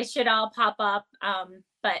search, it should all pop up.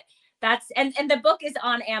 But that's, and the book is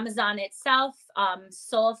on Amazon itself.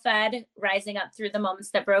 Soulfed, Rising Up Through the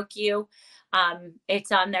Moments That Broke You.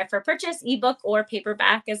 It's on there for purchase, ebook or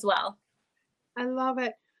paperback as well. I love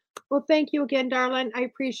it. Well, thank you again, darling. I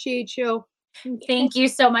appreciate you. Thank you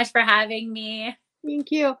so much for having me.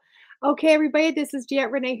 Thank you. Okay, everybody, this is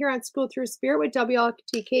DeEtte Renee here on School Through Spirit with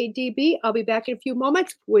WLTKDB. I'll be back in a few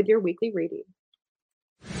moments with your weekly reading.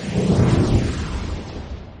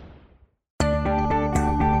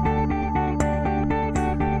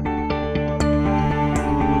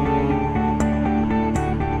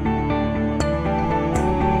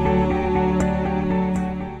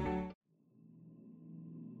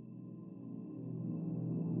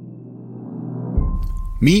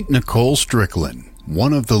 Meet Nicole Strickland,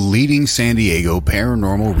 one of the leading San Diego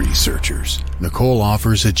paranormal researchers. Nicole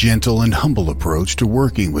offers a gentle and humble approach to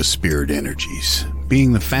working with spirit energies.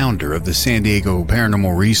 Being the founder of the San Diego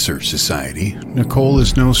Paranormal Research Society, Nicole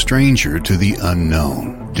is no stranger to the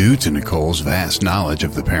unknown. Due to Nicole's vast knowledge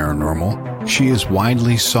of the paranormal, she is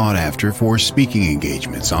widely sought after for speaking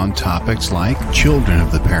engagements on topics like children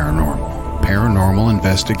of the paranormal, Paranormal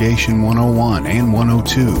Investigation 101 and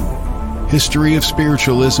 102, History of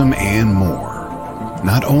Spiritualism, and more.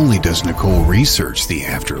 Not only does Nicole research the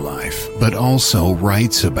afterlife, but also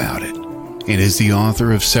writes about it, and is the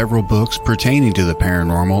author of several books pertaining to the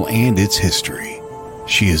paranormal and its history.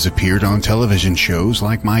 She has appeared on television shows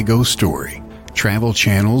like My Ghost Story, Travel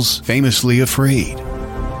Channel's Famously Afraid,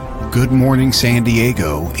 Good Morning San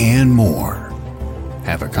Diego, and more.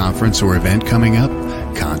 Have a conference or event coming up?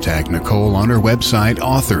 Contact Nicole on her website,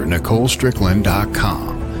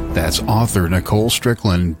 authornicolestrickland.com. That's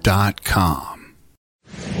authornicolestrickland.com.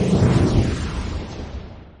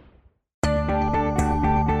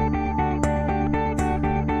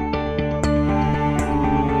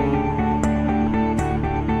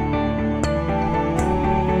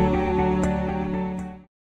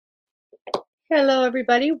 Hello,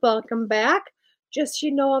 everybody. Welcome back. Just,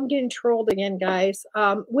 I'm getting trolled again, guys,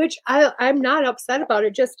 which I'm not upset about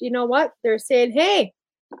it. Just, you know what? They're saying, hey,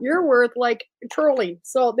 you're worth like trolling.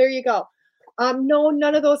 So there you go. No,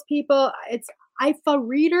 none of those people. It's IFA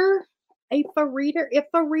reader. I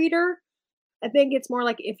think it's more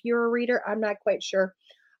like if you're a reader. I'm not quite sure.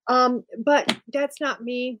 But that's not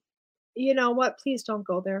me. You know what? Please don't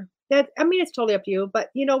go there. It's totally up to you. But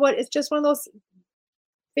you know what? It's just one of those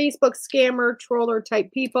Facebook scammer, troller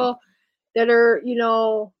type people that are,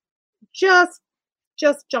 just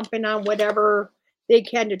jumping on whatever they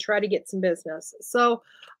can to try to get some business. So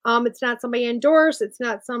it's not somebody I endorse. It's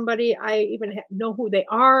not somebody I even know who they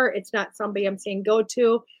are. It's not somebody I'm saying go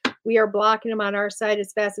to. We are blocking them on our side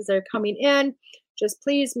as fast as they're coming in. Just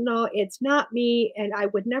please know it's not me, and I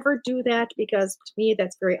would never do that because to me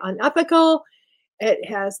that's very unethical.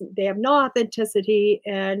 They have no authenticity,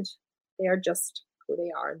 and they are just who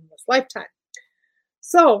they are in this lifetime.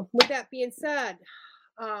 So with that being said,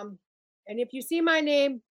 and if you see my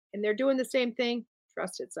name and they're doing the same thing,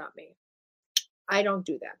 trust it's not me. I don't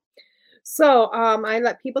do that. So I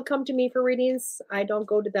let people come to me for readings. I don't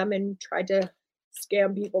go to them and try to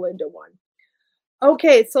scam people into one.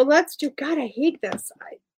 Okay, so let's do, God, I hate this.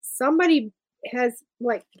 Somebody has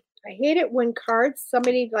I hate it when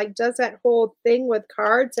somebody does that whole thing with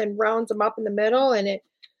cards and rounds them up in the middle and it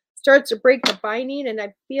starts to break the binding, and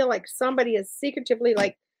I feel like somebody is secretively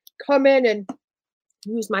come in and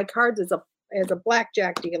use my cards as a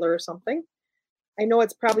blackjack dealer or something. I know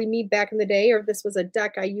it's probably me back in the day, or this was a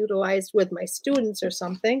deck I utilized with my students or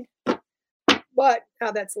something. But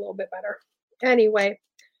that's a little bit better. Anyway,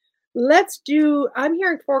 I'm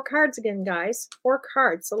hearing 4 cards again, guys. 4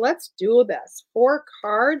 cards. So let's do this. 4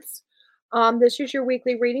 cards. This is your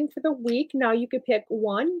weekly reading for the week. Now you could pick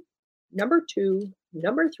 1, number 2,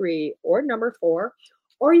 number 3, or number 4,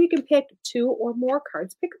 or you can pick 2 or more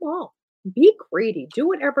cards. Pick them all. Be greedy. Do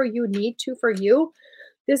whatever you need to for you.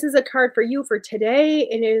 This is a card for you for today,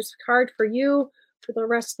 and it is a card for you for the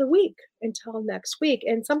rest of the week until next week,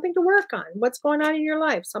 and something to work on. What's going on in your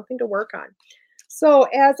life? Something to work on. So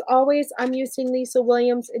as always, I'm using Lisa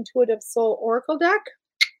Williams' Intuitive Soul Oracle deck.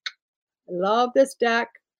 I love this deck,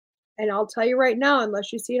 and I'll tell you right now,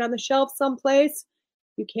 unless you see it on the shelf someplace,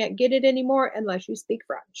 you can't get it anymore unless you speak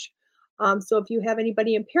French. So if you have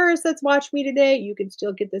anybody in Paris that's watched me today, you can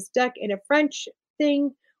still get this deck in a French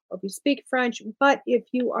thing, or if you speak French. But if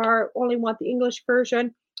you only want the English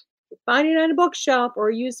version, find it on a bookshelf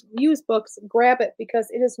or use books, grab it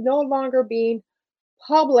because it is no longer being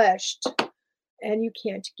published and you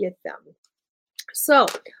can't get them. So,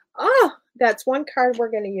 that's one card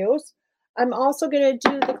we're going to use. I'm also going to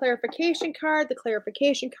do the clarification card. The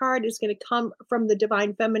clarification card is going to come from the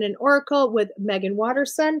Divine Feminine Oracle with Megan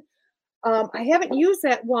Watterson. I haven't used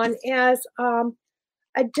that one as a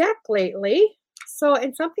deck lately. So,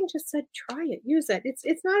 and something just said, try it, use it.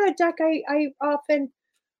 It's not a deck I often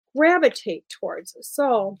gravitate towards.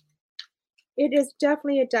 So it is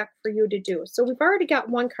definitely a deck for you to do. So we've already got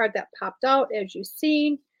one card that popped out, as you've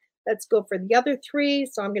seen. Let's go for the other 3.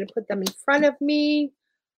 So I'm going to put them in front of me.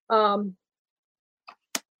 I'll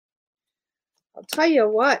tell you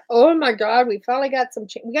what. Oh my God, we finally got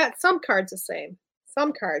we got some cards the same.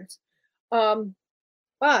 Some cards.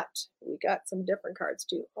 But we got some different cards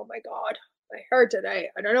too. Oh my God, my hair today.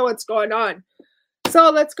 I don't know what's going on. So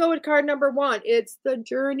let's go with card number 1. It's the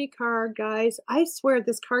Journey card, guys. I swear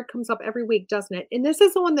this card comes up every week, doesn't it? And this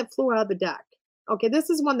is the one that flew out of the deck. Okay, this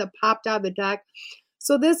is one that popped out of the deck.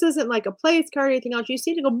 So this isn't like a place card or anything else. You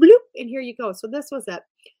see it go bloop, and here you go. So this was it.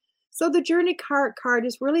 So the Journey card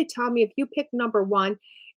is really telling me if you pick number 1,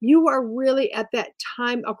 you are really at that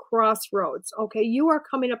time of crossroads. Okay, you are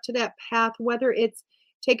coming up to that path, whether it's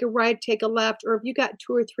take a right, take a left, or if you got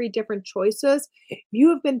 2 or 3 different choices, you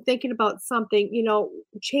have been thinking about something,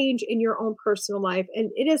 change in your own personal life.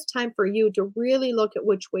 And it is time for you to really look at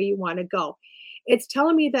which way you want to go. It's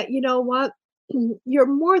telling me that, you know what, you're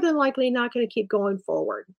more than likely not going to keep going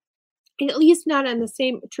forward, and at least not on the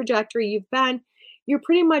same trajectory you've been. You're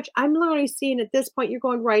pretty much, I'm literally seeing at this point, you're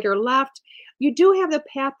going right or left. You do have the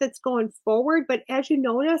path that's going forward, but as you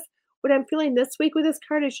notice, what I'm feeling this week with this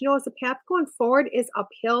card is, the path going forward is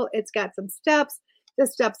uphill. It's got some steps. The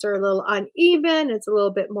steps are a little uneven. It's a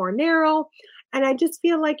little bit more narrow. And I just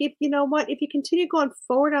feel like if you continue going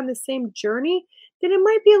forward on the same journey, then it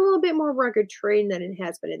might be a little bit more rugged terrain than it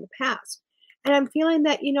has been in the past. And I'm feeling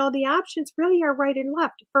that, the options really are right and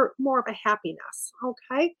left for more of a happiness.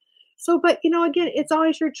 Okay. So, but, again, it's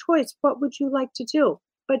always your choice. What would you like to do?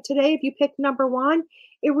 But today, if you pick number 1,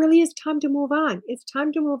 it really is time to move on. It's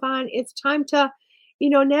time to move on. It's time to,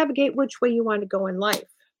 navigate which way you want to go in life.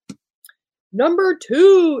 Number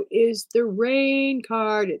 2 is the rain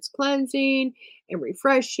card. It's cleansing and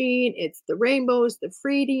refreshing. It's the rainbows, the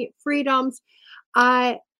freedoms.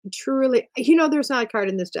 I truly, there's not a card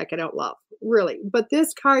in this deck I don't love, really. But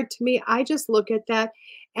this card, to me, I just look at that.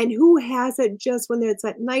 And who has it just when it's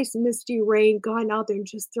that nice misty rain, going out there and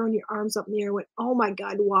just throwing your arms up in the air, went, oh my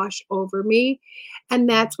God, wash over me. And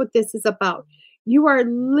that's what this is about. You are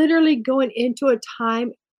literally going into a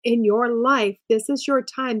time in your life. This is your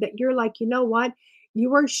time that you're like, you know what?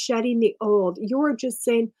 You are shedding the old. You are just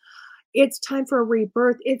saying, it's time for a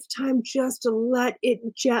rebirth. It's time just to let it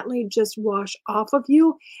gently just wash off of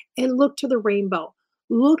you and look to the rainbow.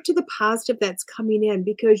 Look to the positive that's coming in,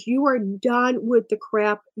 because you are done with the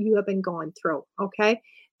crap you have been going through, okay?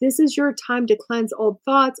 This is your time to cleanse old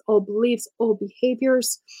thoughts, old beliefs, old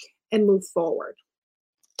behaviors, and move forward.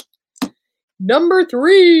 Number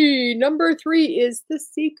 3 is the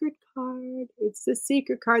secret card. It's the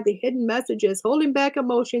secret card, the hidden messages, holding back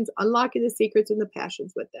emotions, unlocking the secrets and the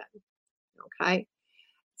passions with them, okay?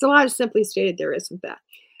 It's a lot of simply stated there, isn't that?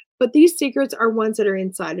 But these secrets are ones that are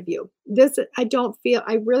inside of you.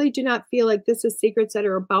 I really do not feel like this is secrets that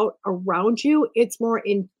are about around you. It's more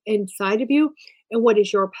inside of you. And what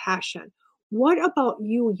is your passion? What about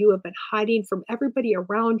you have been hiding from everybody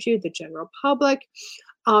around you, the general public,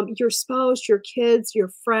 your spouse, your kids, your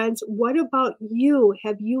friends? What about you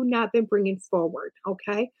have you not been bringing forward?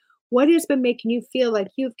 Okay. What has been making you feel like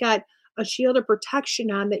you've got a shield of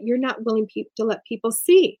protection on that you're not willing to let people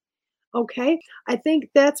see? Okay, I think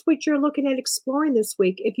that's what you're looking at exploring this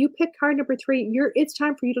week. If you pick card number 3, it's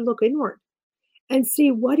time for you to look inward and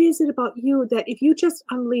see what is it about you that if you just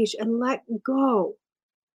unleash and let go,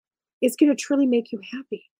 it's going to truly make you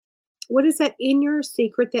happy. What is that inner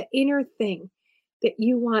secret, that inner thing that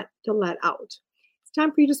you want to let out? It's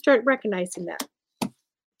time for you to start recognizing that.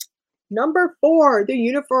 Number 4, the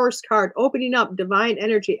universe card, opening up divine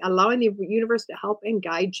energy, allowing the universe to help and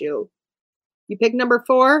guide you. You pick number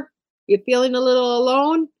 4. You're feeling a little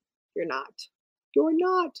alone? You're not. You're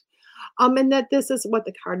not. And that this is what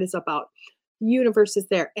the card is about. The universe is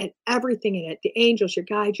there and everything in it. The angels, your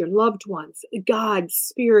guides, your loved ones, God,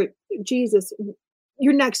 Spirit, Jesus,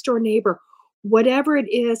 your next door neighbor. Whatever it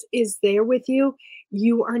is there with you.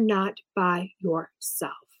 You are not by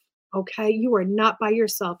yourself. Okay? You are not by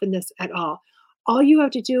yourself in this at all. All you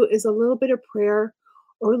have to do is a little bit of prayer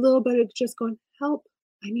or a little bit of just going, help.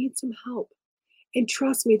 I need some help. And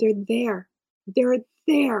trust me, they're there. They're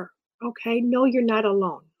there. Okay. No, you're not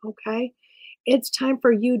alone. Okay. It's time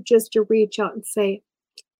for you just to reach out and say,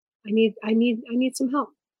 I need some help.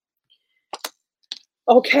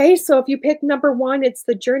 Okay. So if you pick number 1, it's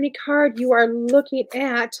the journey card. You are looking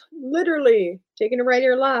at literally taking a right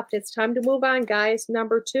or left. It's time to move on, guys.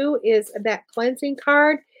 Number 2 is that cleansing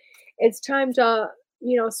card. It's time to,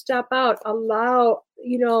 step out, allow,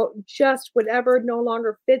 just whatever no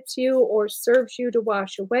longer fits you or serves you to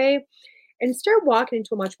wash away and start walking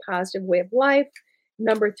into a much positive way of life.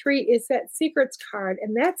 Number 3 is that secrets card.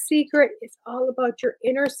 And that secret is all about your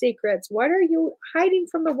inner secrets. What are you hiding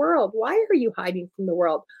from the world? Why are you hiding from the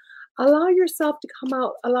world? Allow yourself to come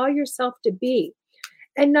out. Allow yourself to be.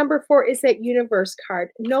 And number 4 is that universe card.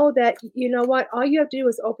 Know that, what? All you have to do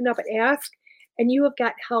is open up and ask. And you have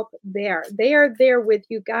got help there. They are there with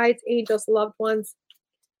you, guides, angels, loved ones,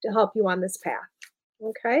 to help you on this path.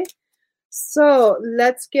 Okay? So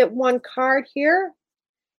let's get one card here.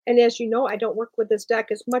 And as you know, I don't work with this deck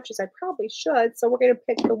as much as I probably should. So we're going to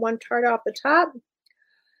pick the one card off the top.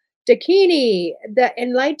 DeEtte, the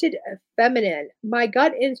enlightened feminine. My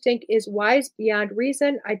gut instinct is wise beyond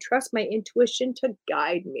reason. I trust my intuition to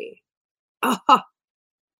guide me. Aha.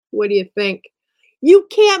 What do you think? You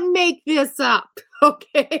can't make this up.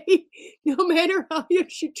 Okay? No matter how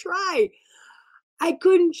much you try. I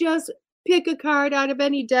couldn't just pick a card out of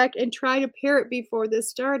any deck and try to pair it before this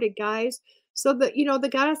started, guys. So the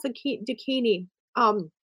goddess Dakini,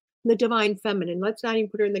 the divine feminine, let's not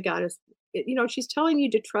even put her in the goddess. She's telling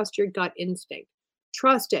you to trust your gut instinct.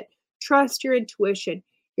 Trust it. Trust your intuition.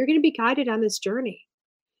 You're going to be guided on this journey.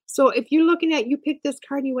 So if you're looking at, you pick this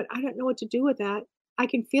card and you went, I don't know what to do with that. I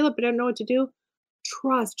can feel it, but I don't know what to do.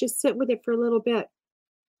 Trust. Just sit with it for a little bit.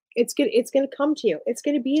 It's gonna come to you. It's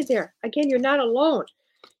gonna be there. Again, you're not alone.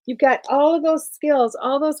 You've got all of those skills,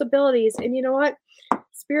 all those abilities, and you know what?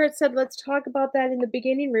 Spirit said, let's talk about that in the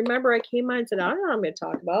beginning. Remember, I came on and said, I don't know what I'm gonna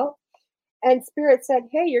talk about. And Spirit said,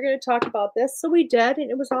 hey, you're gonna talk about this. So we did,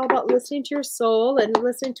 and it was all about listening to your soul and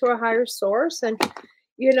listening to a higher source. And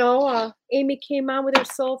Amie came on with her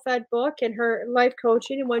Soulfed book and her life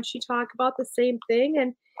coaching, and when she talked about the same thing,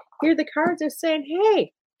 and here the cards are saying,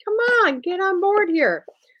 hey, come on, get on board here.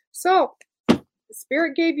 So,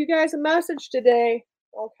 Spirit gave you guys a message today,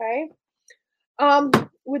 okay?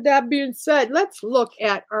 With that being said, let's look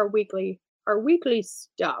at our weekly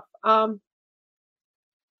stuff.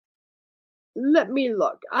 Let me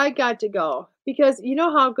look. I got to go because you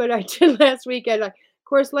know how good I did last weekend. Of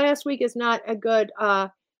course, last week is not a good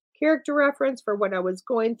character reference for what I was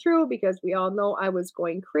going through because we all know I was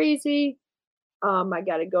going crazy. I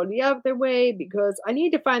got to go the other way because I need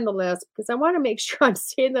to find the list because I want to make sure I'm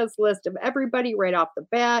seeing this list of everybody right off the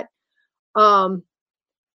bat,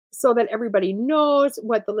 so that everybody knows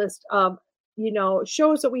what the list of,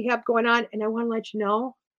 shows that we have going on. And I want to let you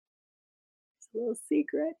know, it's a little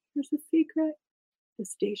secret. Here's a secret. The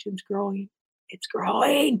station's growing. It's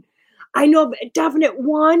growing. I know a definite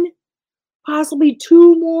one, possibly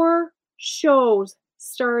two more shows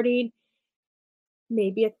starting,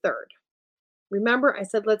 maybe a third. Remember, I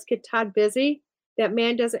said, let's get Todd busy. That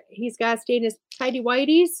man he's got to stay in his tidy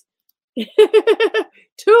whities.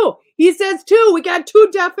 Two. He says two. We got two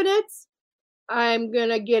definites. I'm going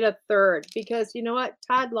to get a third because you know what?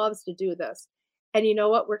 Todd loves to do this. And you know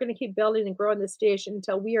what? We're going to keep building and growing this station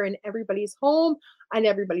until we are in everybody's home on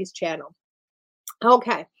everybody's channel.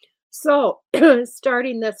 Okay. So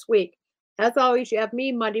starting this week, as always, you have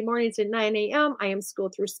me Monday mornings at 9 a.m. I am School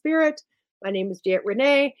Through Spirit. My name is DeEtte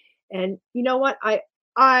Renee. And you know what? I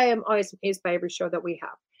am always amazed by every show that we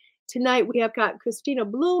have. Tonight, we have got Christina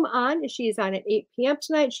Bloom on. She's on at 8 p.m.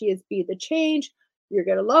 tonight. She is Be the Change. You're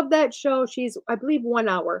going to love that show. She's, I believe, 1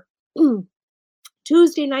 hour.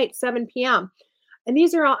 Tuesday night, 7 p.m. And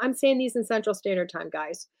these are all, I'm saying these in Central Standard Time,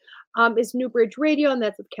 guys. It's New Bridge Radio, and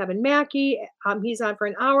that's with Kevin Mackey. He's on for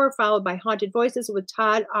an hour, followed by Haunted Voices with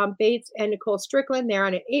Todd Bates and Nicole Strickland. They're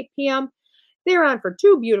on at 8 p.m. They're on for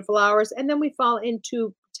 2 beautiful hours. And then we fall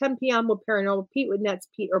into 10 p.m. with Paranormal Pete with Nets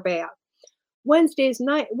Pete Orbea. Wednesday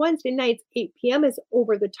nights, 8 p.m. is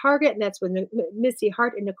Over the Target, and that's with Missy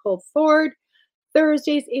Hart and Nicole Ford.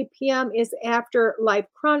 Thursdays, 8 p.m. is After Life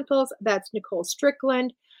Chronicles. That's Nicole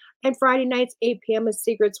Strickland. And Friday nights, 8 p.m. is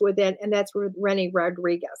Secrets Within, and that's with Renee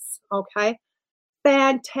Rodriguez. Okay?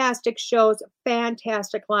 Fantastic shows,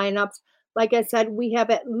 fantastic lineups. Like I said, we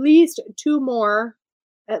have at least two more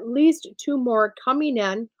coming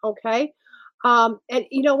in. Okay? And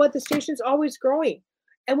you know what? The station's always growing.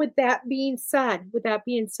 And with that being said, do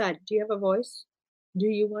you have a voice? Do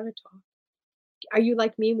you want to talk? Are you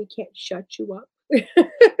like me? We can't shut you up.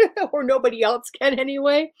 Or nobody else can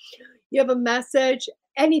anyway. You have a message,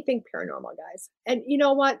 anything paranormal, guys. And you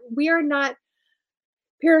know what?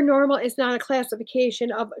 Paranormal is not a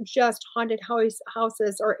classification of just haunted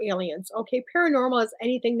houses or aliens. Okay. Paranormal is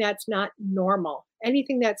anything that's not normal.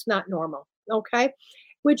 Anything that's not normal. Okay.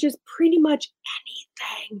 Which is pretty much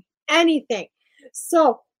anything.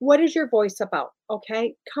 So what is your voice about?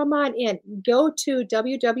 Okay. Come on in. Go to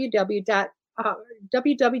www.db.com.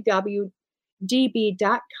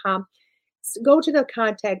 Go to the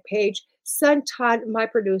contact page. Send Todd, my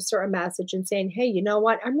producer, a message and saying, hey, you know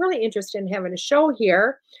what? I'm really interested in having a show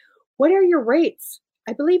here. What are your rates?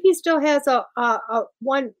 I believe he still has a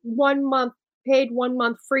 1 month paid, 1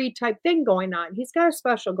 month free type thing going on. He's got a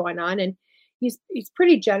special going on, and he's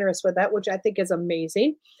pretty generous with that, which I think is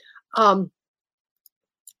amazing.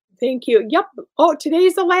 Thank you. Yep. Oh,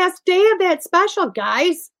 today's the last day of that special,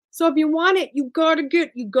 guys. So if you want it, you gotta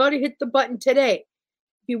hit the button today.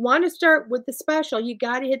 If you want to start with the special, you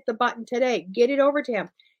gotta hit the button today. Get it over to him.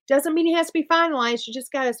 Doesn't mean it has to be finalized. You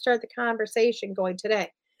just gotta start the conversation going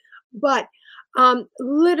today. But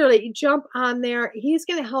literally jump on there. He's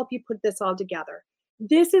gonna help you put this all together.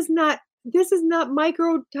 This is not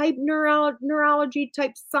micro type neurology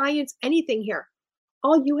type science, anything here.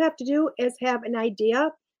 All you have to do is have an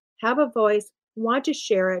idea, have a voice, want to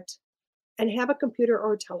share it, and have a computer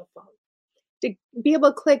or a telephone. To be able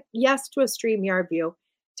to click yes to a StreamYard view,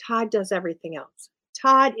 Todd does everything else.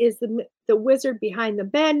 Todd is the wizard behind the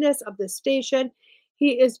madness of the station.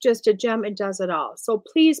 He is just a gem and does it all. So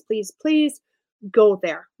please, please, please go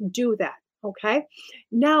there. Do that. Okay.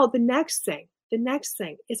 Now the next thing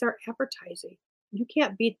is our advertising. You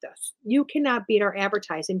can't beat this. You cannot beat our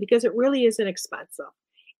advertising because it really isn't expensive.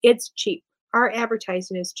 It's cheap. Our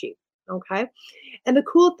advertising is cheap. Okay. And the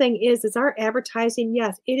cool thing is our advertising,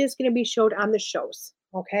 yes, it is going to be showed on the shows.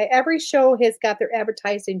 Okay. Every show has got their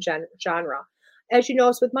advertising genre. As you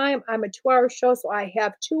notice with mine, I'm a 2-hour show, so I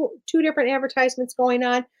have two different advertisements going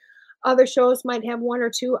on. Other shows might have 1 or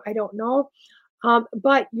 2. I don't know.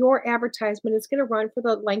 But your advertisement is going to run for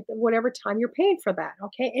the length of whatever time you're paying for that.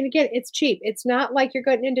 Okay. And again, it's cheap. It's not like you're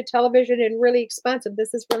getting into television and really expensive.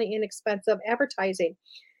 This is really inexpensive advertising.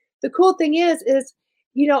 The cool thing is,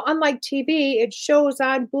 unlike TV, it shows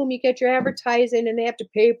on, boom, you get your advertising and they have to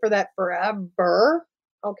pay for that forever.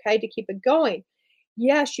 Okay. To keep it going.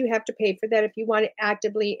 Yes, you have to pay for that if you want it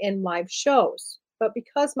actively in live shows. But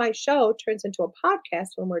because my show turns into a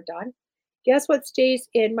podcast when we're done, guess what stays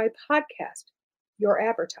in my podcast? Your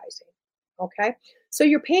advertising. Okay. So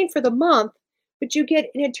you're paying for the month, but you get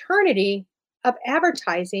an eternity of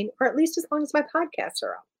advertising, or at least as long as my podcasts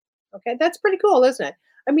are up. Okay. That's pretty cool, isn't it?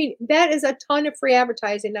 I mean, that is a ton of free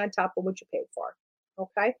advertising on top of what you paid for.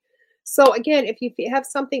 Okay. So again, if you have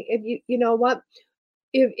something, if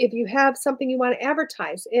you have something you want to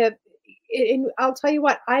advertise, and I'll tell you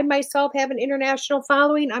what, I myself have an international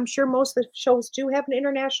following. I'm sure most of the shows do have an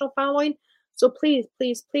international following. So please,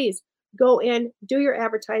 please, please go in, do your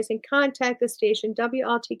advertising, contact the station,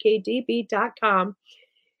 WLTKDB.com,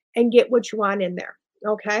 and get what you want in there.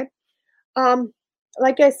 Okay.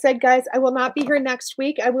 Like I said, guys, I will not be here next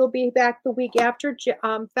week. I will be back the week after,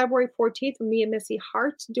 February 14th, with me and Missy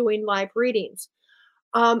Hart doing live readings.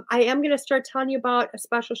 I am going to start telling you about a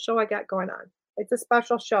special show I got going on. It's a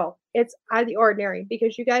special show. It's out of the ordinary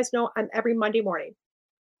because you guys know I'm every Monday morning,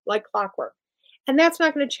 like clockwork. And that's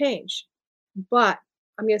not going to change. But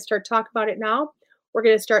I'm going to start talking about it now. We're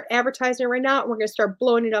going to start advertising it right now, and we're going to start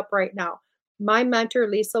blowing it up right now. My mentor,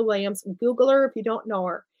 Lisa Williams, Google her if you don't know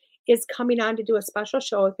her, is coming on to do a special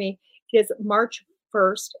show with me. It is March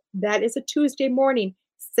 1st. That is a Tuesday morning,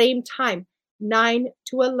 same time, 9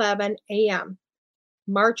 to 11 a.m.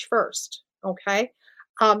 March 1st. Okay.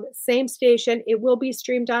 Same station. It will be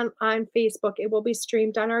streamed on Facebook. It will be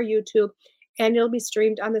streamed on our YouTube, and it'll be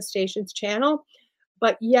streamed on the station's channel.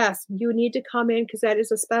 But yes, you need to come in because that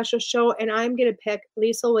is a special show, and I'm going to pick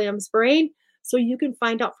Lisa Williams' brain so you can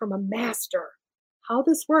find out from a master how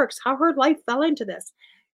this works, how her life fell into this.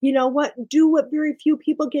 You know what? Do what very few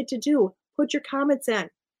people get to do. Put your comments in,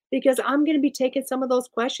 because I'm going to be taking some of those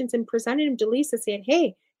questions and presenting them to Lisa, saying,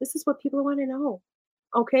 hey, this is what people want to know.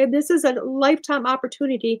 Okay, this is a lifetime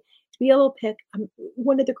opportunity to be able to pick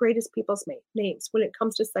one of the greatest people's names when it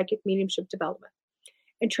comes to psychic mediumship development.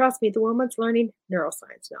 And trust me, the woman's learning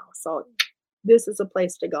neuroscience now. So this is a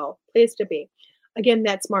place to go, place to be. Again,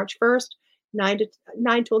 that's March 1st, 9 to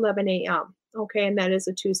 11 a.m. Okay, and that is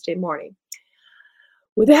a Tuesday morning.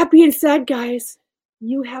 With that being said, guys,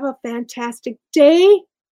 you have a fantastic day.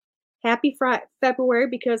 Happy February,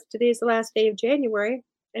 because today's the last day of January.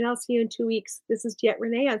 And I'll see you in 2 weeks. This is DeEtte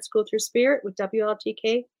Renee on School Through Spirit with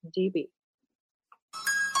WLTK DB.